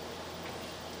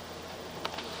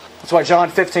 That's why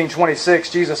John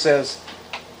 15:26, Jesus says,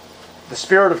 the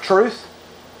Spirit of truth,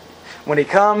 when He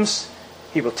comes,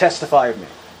 He will testify of me.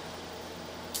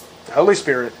 The Holy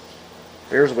Spirit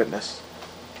bears witness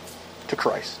to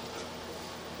Christ.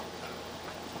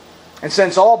 And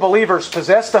since all believers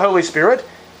possess the Holy Spirit,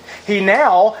 He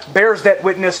now bears that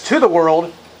witness to the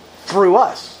world through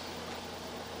us.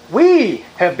 We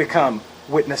have become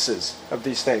witnesses of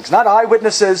these things. Not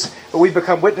eyewitnesses, but we've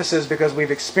become witnesses because we've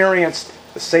experienced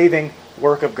the saving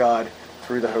work of God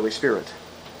through the Holy Spirit.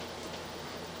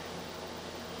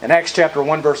 In Acts chapter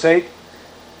 1, verse 8,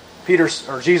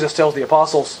 Jesus tells the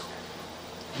apostles,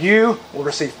 you will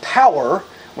receive power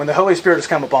when the Holy Spirit has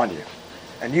come upon you,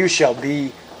 and you shall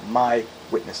be my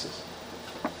witnesses.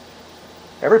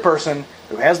 Every person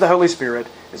who has the Holy Spirit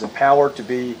is empowered to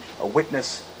be a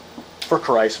witness for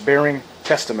Christ, bearing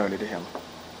testimony to Him.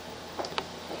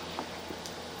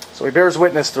 So So He bears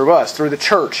witness through us, through the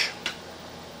church.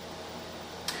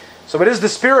 So it is the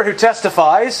Spirit who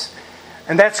testifies,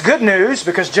 and that's good news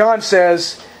because John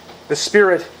says the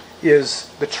Spirit is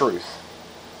the truth.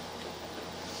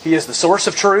 He is the source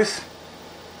of truth.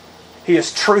 He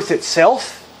is truth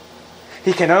itself.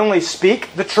 He can only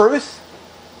speak the truth.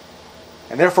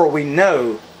 And therefore we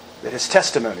know that His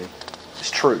testimony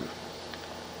is true.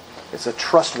 It's a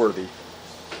trustworthy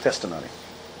testimony.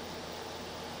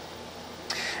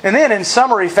 And then in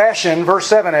summary fashion, verse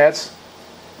 7 adds,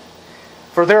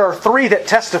 "For there are three that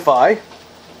testify,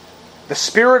 the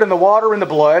Spirit and the water and the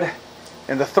blood,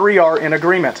 and the three are in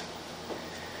agreement."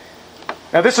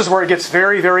 Now this is where it gets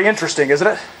very, very interesting, isn't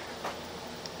it?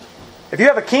 If you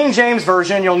have a King James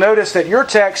Version, you'll notice that your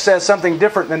text says something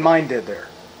different than mine did there.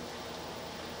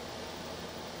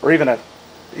 Or even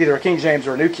either a King James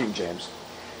or a New King James.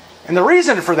 And the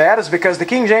reason for that is because the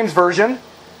King James Version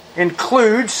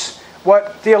includes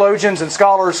what theologians and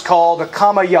scholars call the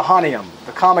comma Johanneum.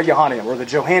 The comma Johanneum, or the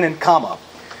Johannine comma.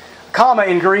 Comma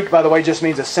in Greek, by the way, just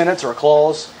means a sentence or a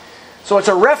clause. So it's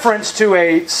a reference to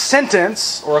a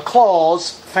sentence or a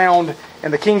clause found in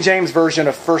the King James Version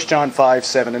of 1 John 5,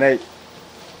 7, and 8.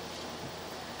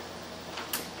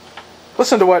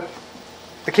 Listen to what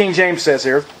the King James says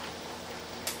here.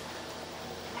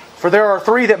 "For there are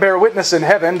three that bear witness in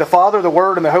heaven, the Father, the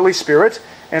Word, and the Holy Spirit,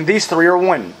 and these three are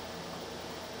one."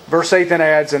 Verse 8 then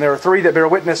adds, "And there are three that bear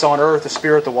witness on earth, the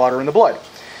Spirit, the water, and the blood."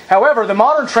 However, the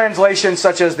modern translations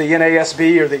such as the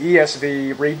NASB or the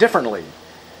ESV read differently.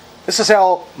 This is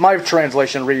how my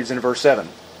translation reads in verse 7.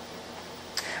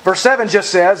 Verse 7 just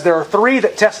says, "There are three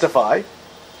that testify."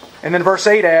 And then verse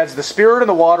 8 adds, "The Spirit and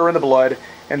the water and the blood,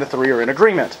 and the three are in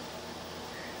agreement."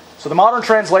 So the modern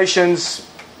translations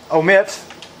omit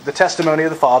the testimony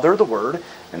of the Father, the Word,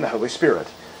 and the Holy Spirit.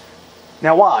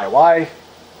 Now why? Why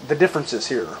the differences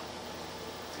here?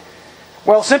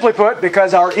 Well, simply put,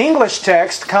 because our English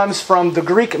text comes from the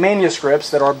Greek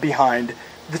manuscripts that are behind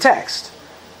the text.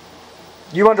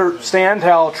 You understand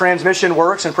how transmission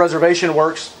works and preservation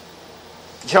works.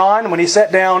 John, when he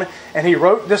sat down and he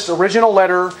wrote this original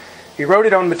letter, he wrote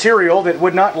it on material that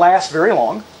would not last very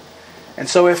long. And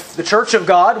so if the Church of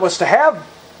God was to have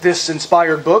this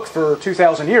inspired book for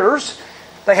 2,000 years,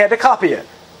 they had to copy it.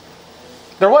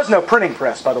 There was no printing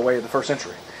press, by the way, in the first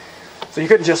century. So you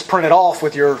couldn't just print it off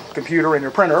with your computer and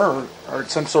your printer or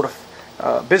some sort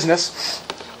of business.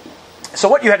 So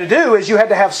what you had to do is you had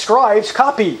to have scribes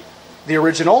copy the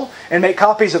original and make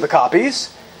copies of the copies.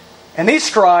 And these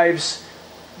scribes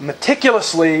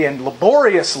meticulously and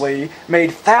laboriously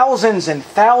made thousands and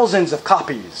thousands of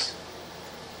copies.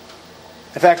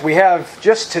 In fact, we have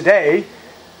just today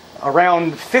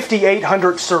around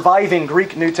 5,800 surviving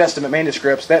Greek New Testament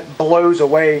manuscripts. That blows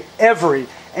away every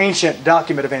ancient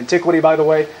document of antiquity, by the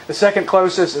way. The second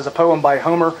closest is a poem by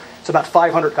Homer. It's about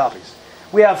 500 copies.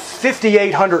 We have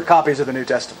 5,800 copies of the New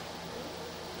Testament.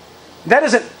 That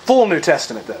isn't full New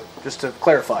Testament, though, just to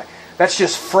clarify. That's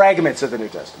just fragments of the New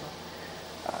Testament.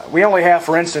 We only have,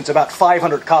 for instance, about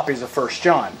 500 copies of 1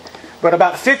 John, but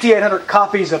about 5,800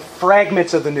 copies of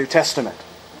fragments of the New Testament,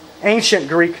 ancient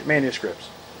Greek manuscripts.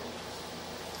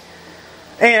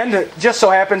 And it just so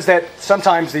happens that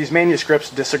sometimes these manuscripts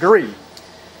disagree.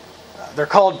 They're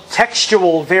called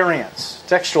textual variants.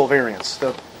 Textual variants.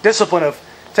 The discipline of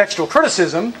textual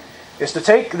criticism is to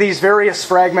take these various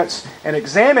fragments and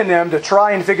examine them to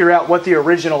try and figure out what the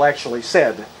original actually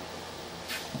said.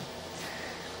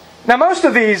 Now, most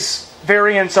of these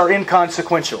variants are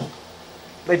inconsequential.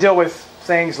 They deal with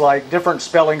things like different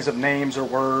spellings of names or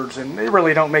words, and they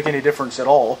really don't make any difference at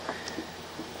all.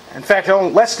 In fact,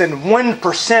 less than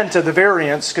 1% of the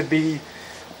variants could be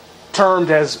termed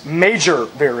as major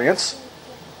variants.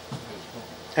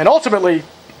 And ultimately,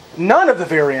 none of the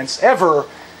variants ever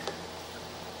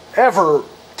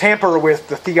tamper with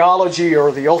the theology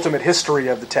or the ultimate history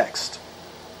of the text.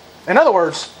 In other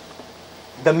words,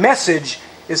 the message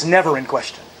is never in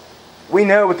question. We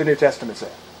know what the New Testament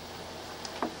said.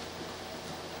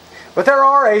 But there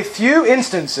are a few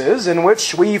instances in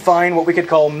which we find what we could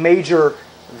call major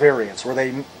variants, where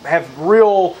they have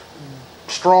real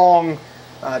strong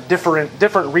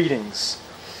different readings.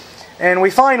 And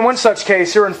we find one such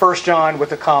case here in 1 John with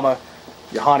the comma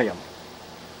Johanneum.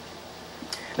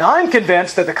 Now, I'm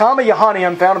convinced that the comma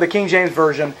Johanneum found in the King James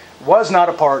Version was not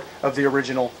a part of the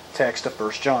original text of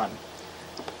 1 John.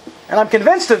 And I'm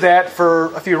convinced of that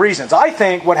for a few reasons. I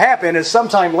think what happened is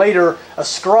sometime later a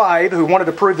scribe who wanted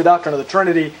to prove the doctrine of the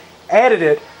Trinity added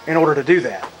it in order to do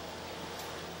that.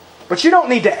 But you don't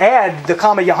need to add the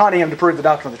comma Johanneum to prove the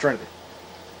doctrine of the Trinity.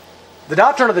 The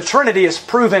doctrine of the Trinity is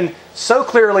proven so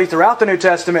clearly throughout the New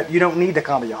Testament, you don't need the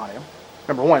comma Johanneum.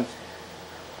 number one.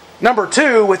 Number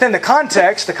two, within the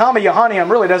context, the Comma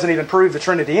Johanneum really doesn't even prove the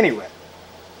Trinity anyway.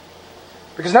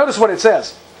 Because notice what it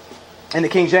says in the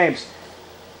King James.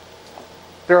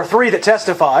 There are three that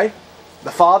testify,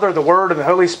 the Father, the Word, and the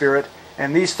Holy Spirit,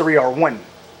 and these three are one.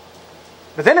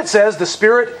 But then it says the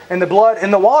Spirit and the blood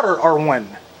and the water are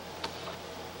one.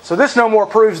 So this no more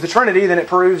proves the Trinity than it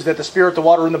proves that the Spirit, the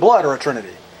water, and the blood are a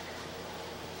Trinity.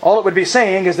 All it would be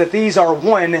saying is that these are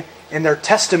one in their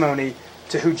testimony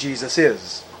to who Jesus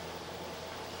is.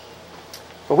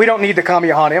 But we don't need the Comma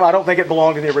Johanneum. I don't think it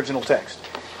belonged in the original text.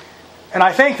 And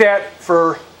I think that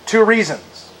for two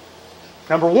reasons.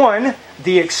 Number one,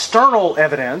 the external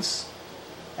evidence.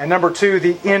 And number two,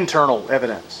 the internal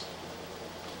evidence.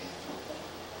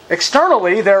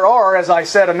 Externally, there are, as I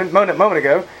said a moment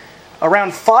ago,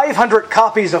 around 500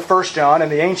 copies of 1 John in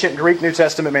the ancient Greek New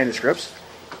Testament manuscripts.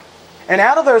 And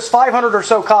out of those 500 or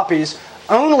so copies,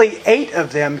 only 8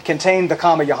 of them contain the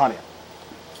Comma Johanneum.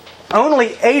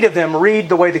 Only 8 of them read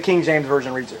the way the King James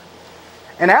Version reads it.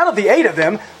 And out of the 8 of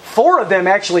them, 4 of them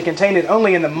actually contain it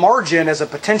only in the margin as a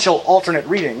potential alternate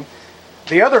reading.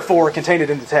 The other 4 contain it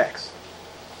in the text.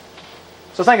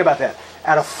 So think about that.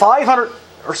 Out of 500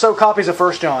 or so copies of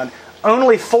 1 John,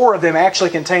 only 4 of them actually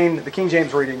contain the King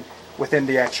James reading within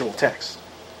the actual text.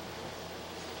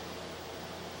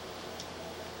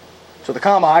 So the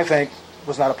comma, I think,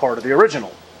 was not a part of the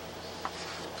original.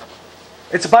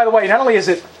 It's, by the way, not only is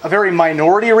it a very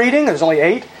minority reading, there's only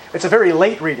 8, it's a very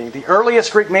late reading. The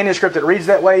earliest Greek manuscript that reads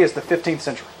that way is the 15th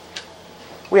century.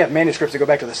 We have manuscripts that go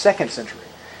back to the 2nd century.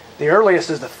 The earliest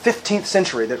is the 15th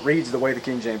century that reads the way the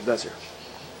King James does here.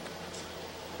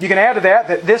 You can add to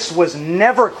that this was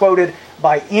never quoted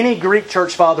by any Greek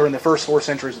church father in the first 4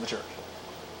 centuries of the church.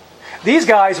 These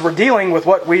guys were dealing with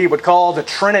what we would call the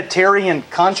Trinitarian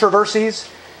controversies.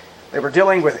 They were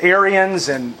dealing with Arians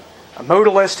and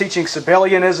modalists teaching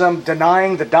Sabellianism,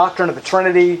 denying the doctrine of the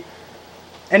Trinity.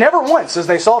 And never once, as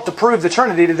they sought to prove the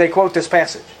Trinity, did they quote this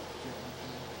passage.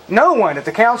 No one at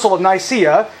the Council of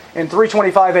Nicaea in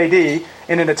 325 AD,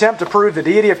 in an attempt to prove the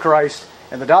deity of Christ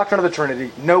and the doctrine of the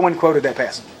Trinity, no one quoted that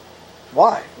passage.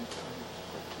 Why?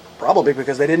 Probably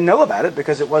because they didn't know about it,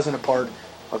 because it wasn't a part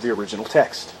of the original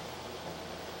text.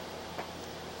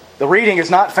 The reading is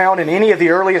not found in any of the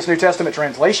earliest New Testament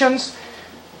translations.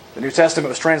 The New Testament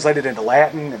was translated into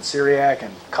Latin and Syriac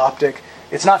and Coptic.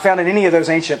 It's not found in any of those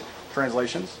ancient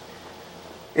translations.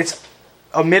 It's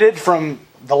omitted from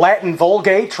the Latin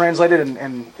Vulgate, translated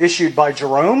and issued by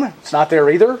Jerome. It's not there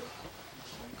either.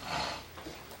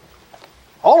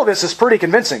 All of this is pretty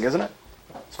convincing, isn't it?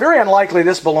 It's very unlikely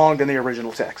this belonged in the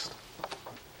original text.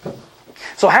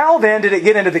 So how then did it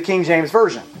get into the King James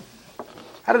Version?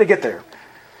 How did it get there?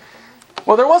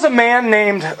 Well, there was a man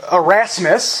named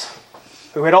Erasmus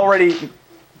who had already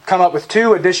come up with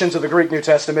 2 editions of the Greek New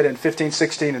Testament in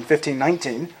 1516 and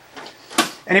 1519.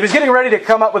 And he was getting ready to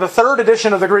come up with a 3rd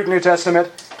edition of the Greek New Testament.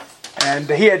 And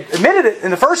he had omitted it in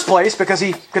the first place because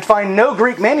he could find no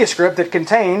Greek manuscript that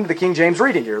contained the King James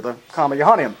reading here, the Comma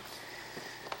Johanneum.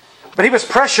 But he was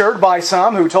pressured by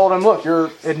some who told him, look,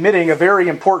 you're admitting a very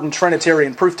important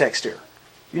Trinitarian proof text here.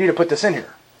 You need to put this in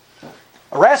here.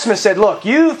 Erasmus said, look,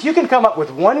 if you can come up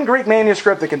with one Greek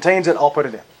manuscript that contains it, I'll put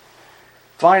it in.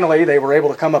 Finally, they were able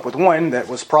to come up with one that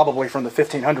was probably from the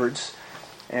 1500s,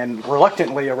 and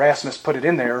reluctantly Erasmus put it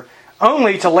in there,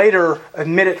 only to later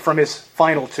omit it from his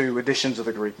final 2 editions of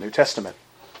the Greek New Testament.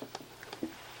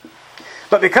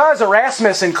 But because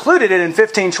Erasmus included it in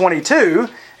 1522,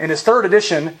 in his 3rd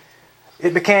edition,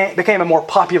 it became a more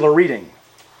popular reading.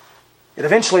 It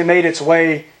eventually made its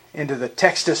way into the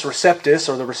Textus Receptus,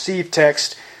 or the received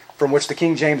text, from which the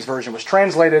King James Version was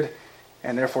translated,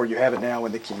 and therefore you have it now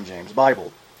in the King James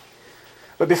Bible.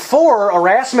 But before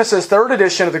Erasmus' 3rd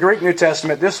edition of the Greek New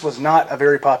Testament, this was not a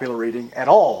very popular reading at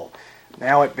all.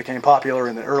 Now it became popular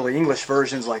in the early English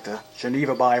versions like the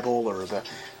Geneva Bible or the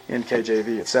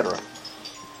NKJV, etc.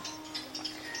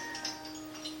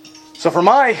 So for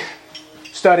my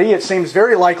study, it seems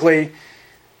very likely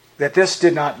that this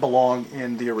did not belong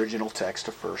in the original text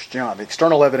of 1 John. The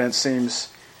external evidence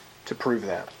seems to prove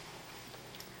that.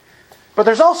 But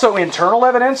there's also internal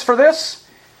evidence for this.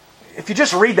 If you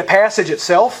just read the passage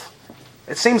itself,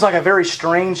 it seems like a very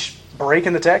strange break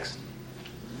in the text.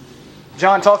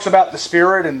 John talks about the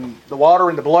Spirit and the water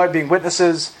and the blood being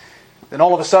witnesses. Then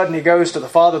all of a sudden he goes to the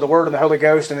Father, the Word, and the Holy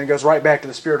Ghost, and then goes right back to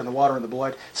the Spirit and the water and the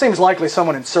blood. It seems likely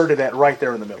someone inserted that right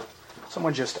there in the middle.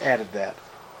 Someone just added that.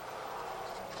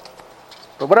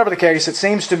 But whatever the case, it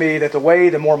seems to me that the way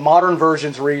the more modern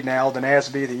versions read now, the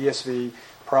NASB, the ESV,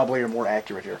 probably are more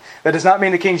accurate here. That does not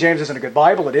mean the King James isn't a good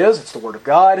Bible. It is. It's the Word of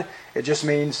God. It just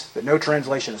means that no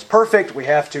translation is perfect. We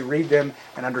have to read them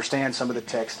and understand some of the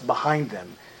text behind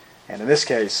them. And in this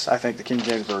case, I think the King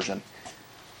James Version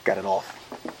got it off.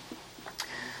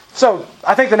 So,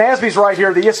 I think the NASB's right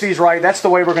here, the ESV's right. That's the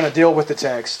way we're going to deal with the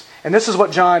text. And this is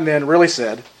what John then really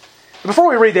said. Before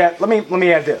we read that, let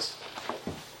me add this.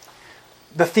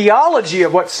 The theology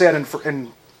of what's said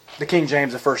in the King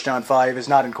James of 1 John 5 is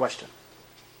not in question.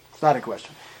 It's not in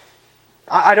question.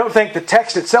 I don't think the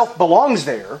text itself belongs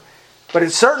there, but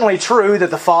it's certainly true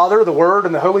that the Father, the Word,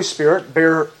 and the Holy Spirit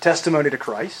bear testimony to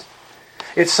Christ.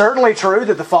 It's certainly true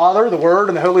that the Father, the Word,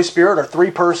 and the Holy Spirit are three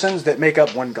persons that make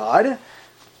up one God,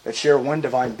 that share one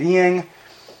divine being.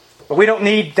 But we don't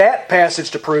need that passage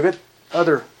to prove it.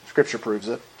 Other Scripture proves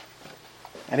it.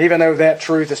 And even though that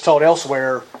truth is taught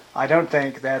elsewhere, I don't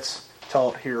think that's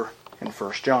taught here in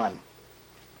 1 John.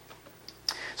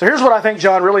 So here's what I think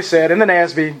John really said in the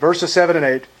NASB, verses 7 and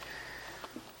 8.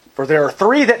 For there are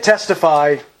three that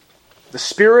testify, the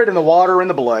Spirit and the water and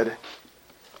the blood,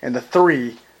 and the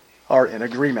three are in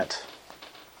agreement.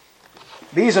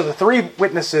 These are the three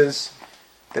witnesses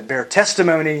that bear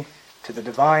testimony to the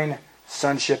divine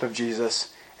sonship of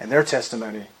Jesus, and their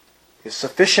testimony is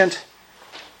sufficient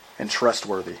and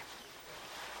trustworthy.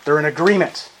 They're in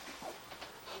agreement.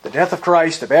 The death of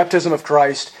Christ, the baptism of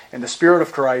Christ, and the Spirit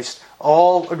of Christ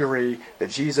all agree that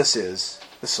Jesus is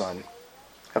the Son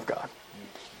of God.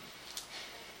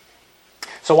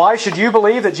 So why should you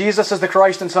believe that Jesus is the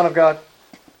Christ and Son of God?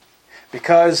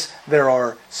 Because there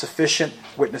are sufficient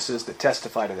witnesses that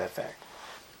testify to that fact.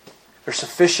 There's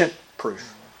sufficient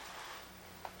proof.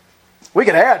 We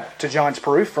could add to John's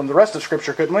proof from the rest of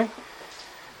Scripture, couldn't we?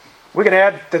 We could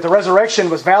add that the resurrection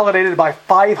was validated by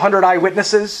 500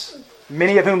 eyewitnesses,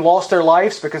 many of whom lost their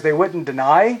lives because they wouldn't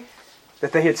deny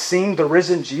that they had seen the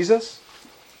risen Jesus.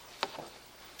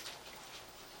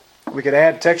 We could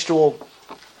add textual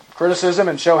criticism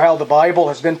and show how the Bible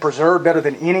has been preserved better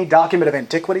than any document of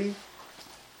antiquity.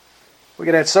 We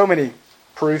could add so many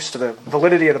proofs to the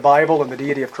validity of the Bible and the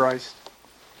deity of Christ.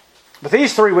 But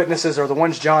these three witnesses are the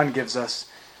ones John gives us,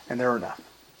 and they're enough.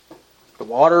 The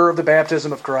water of the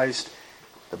baptism of Christ,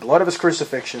 the blood of His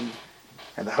crucifixion,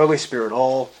 and the Holy Spirit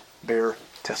all bear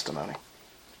testimony.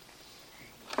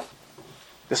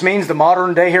 This means the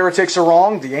modern day heretics are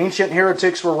wrong. The ancient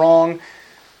heretics were wrong.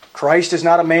 Christ is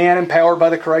not a man empowered by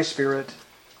the Christ Spirit.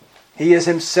 He is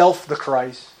Himself the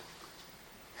Christ.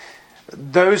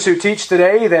 Those who teach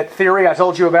today that theory I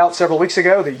told you about several weeks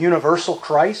ago, the universal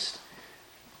Christ,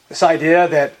 this idea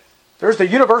that there's the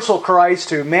universal Christ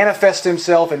who manifests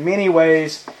Himself in many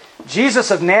ways.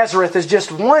 Jesus of Nazareth is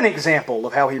just one example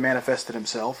of how He manifested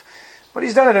Himself, but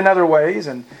He's done it in other ways.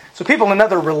 And so people in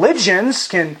other religions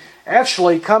can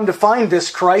actually come to find this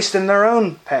Christ in their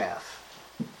own path.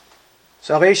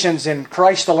 Salvation's in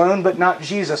Christ alone, but not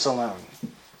Jesus alone.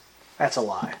 That's a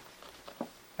lie.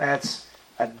 That's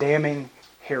a damning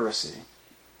heresy.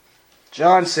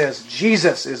 John says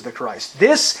Jesus is the Christ.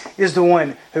 This is the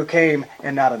one who came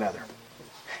and not another.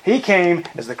 He came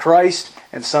as the Christ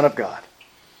and Son of God.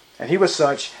 And He was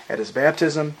such at His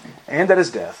baptism and at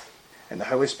His death. And the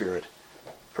Holy Spirit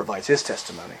provides His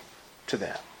testimony to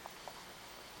that.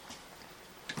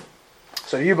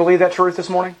 So do you believe that truth this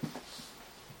morning?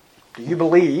 Do you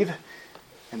believe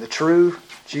in the true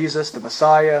Jesus, the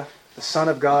Messiah, the Son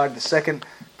of God, the second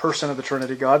person of the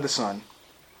Trinity, God the Son?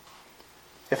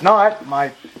 If not, my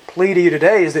plea to you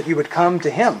today is that you would come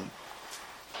to Him.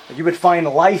 That you would find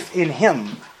life in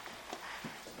Him.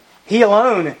 He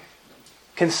alone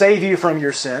can save you from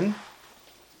your sin.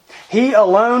 He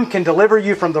alone can deliver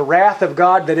you from the wrath of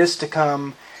God that is to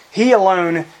come. He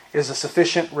alone is a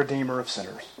sufficient Redeemer of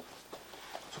sinners.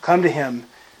 So come to Him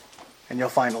and you'll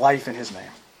find life in His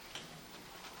name.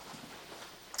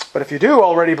 But if you do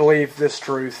already believe this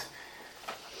truth,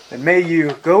 then may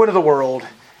you go into the world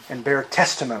and bear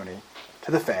testimony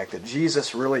to the fact that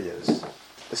Jesus really is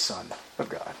the Son of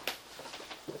God.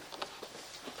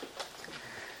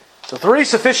 So 3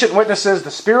 sufficient witnesses,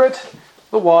 the Spirit,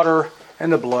 the water,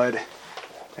 and the blood.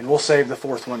 And we'll save the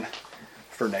 4th one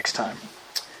for next time.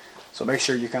 So make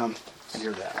sure you come and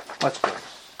hear that. Let's pray.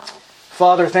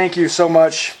 Father, thank you so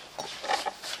much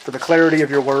for the clarity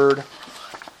of your word.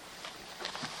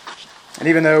 And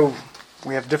even though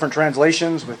we have different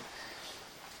translations with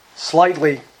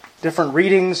slightly different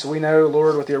readings, we know,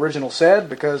 Lord, what the original said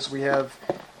because we have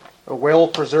a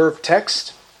well-preserved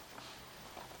text.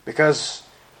 Because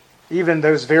even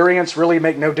those variants really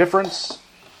make no difference.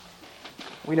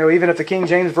 We know even if the King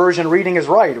James Version reading is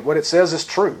right, what it says is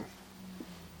true.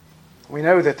 We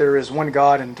know that there is one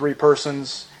God in 3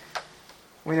 persons,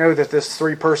 We know that this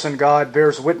three-person God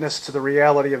bears witness to the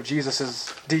reality of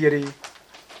Jesus' deity.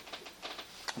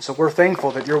 And so we're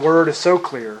thankful that your word is so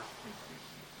clear,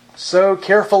 so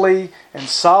carefully and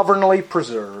sovereignly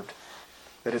preserved,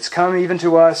 that it's come even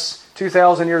to us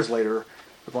 2,000 years later,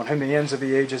 upon whom the ends of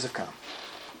the ages have come.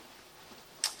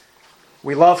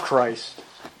 We love Christ.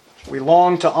 We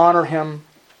long to honor Him.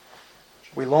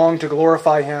 We long to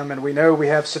glorify Him, and we know we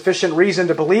have sufficient reason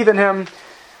to believe in Him.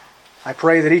 I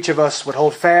pray that each of us would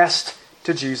hold fast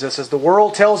to Jesus as the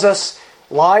world tells us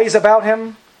lies about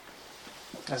Him,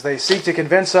 as they seek to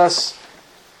convince us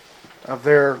of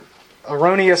their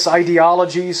erroneous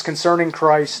ideologies concerning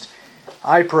Christ.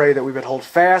 I pray that we would hold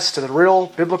fast to the real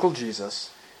biblical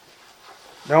Jesus,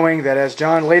 knowing that, as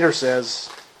John later says,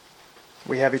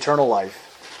 we have eternal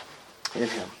life in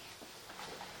Him.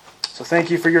 So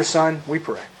thank you for your Son, we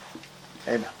pray.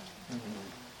 Amen.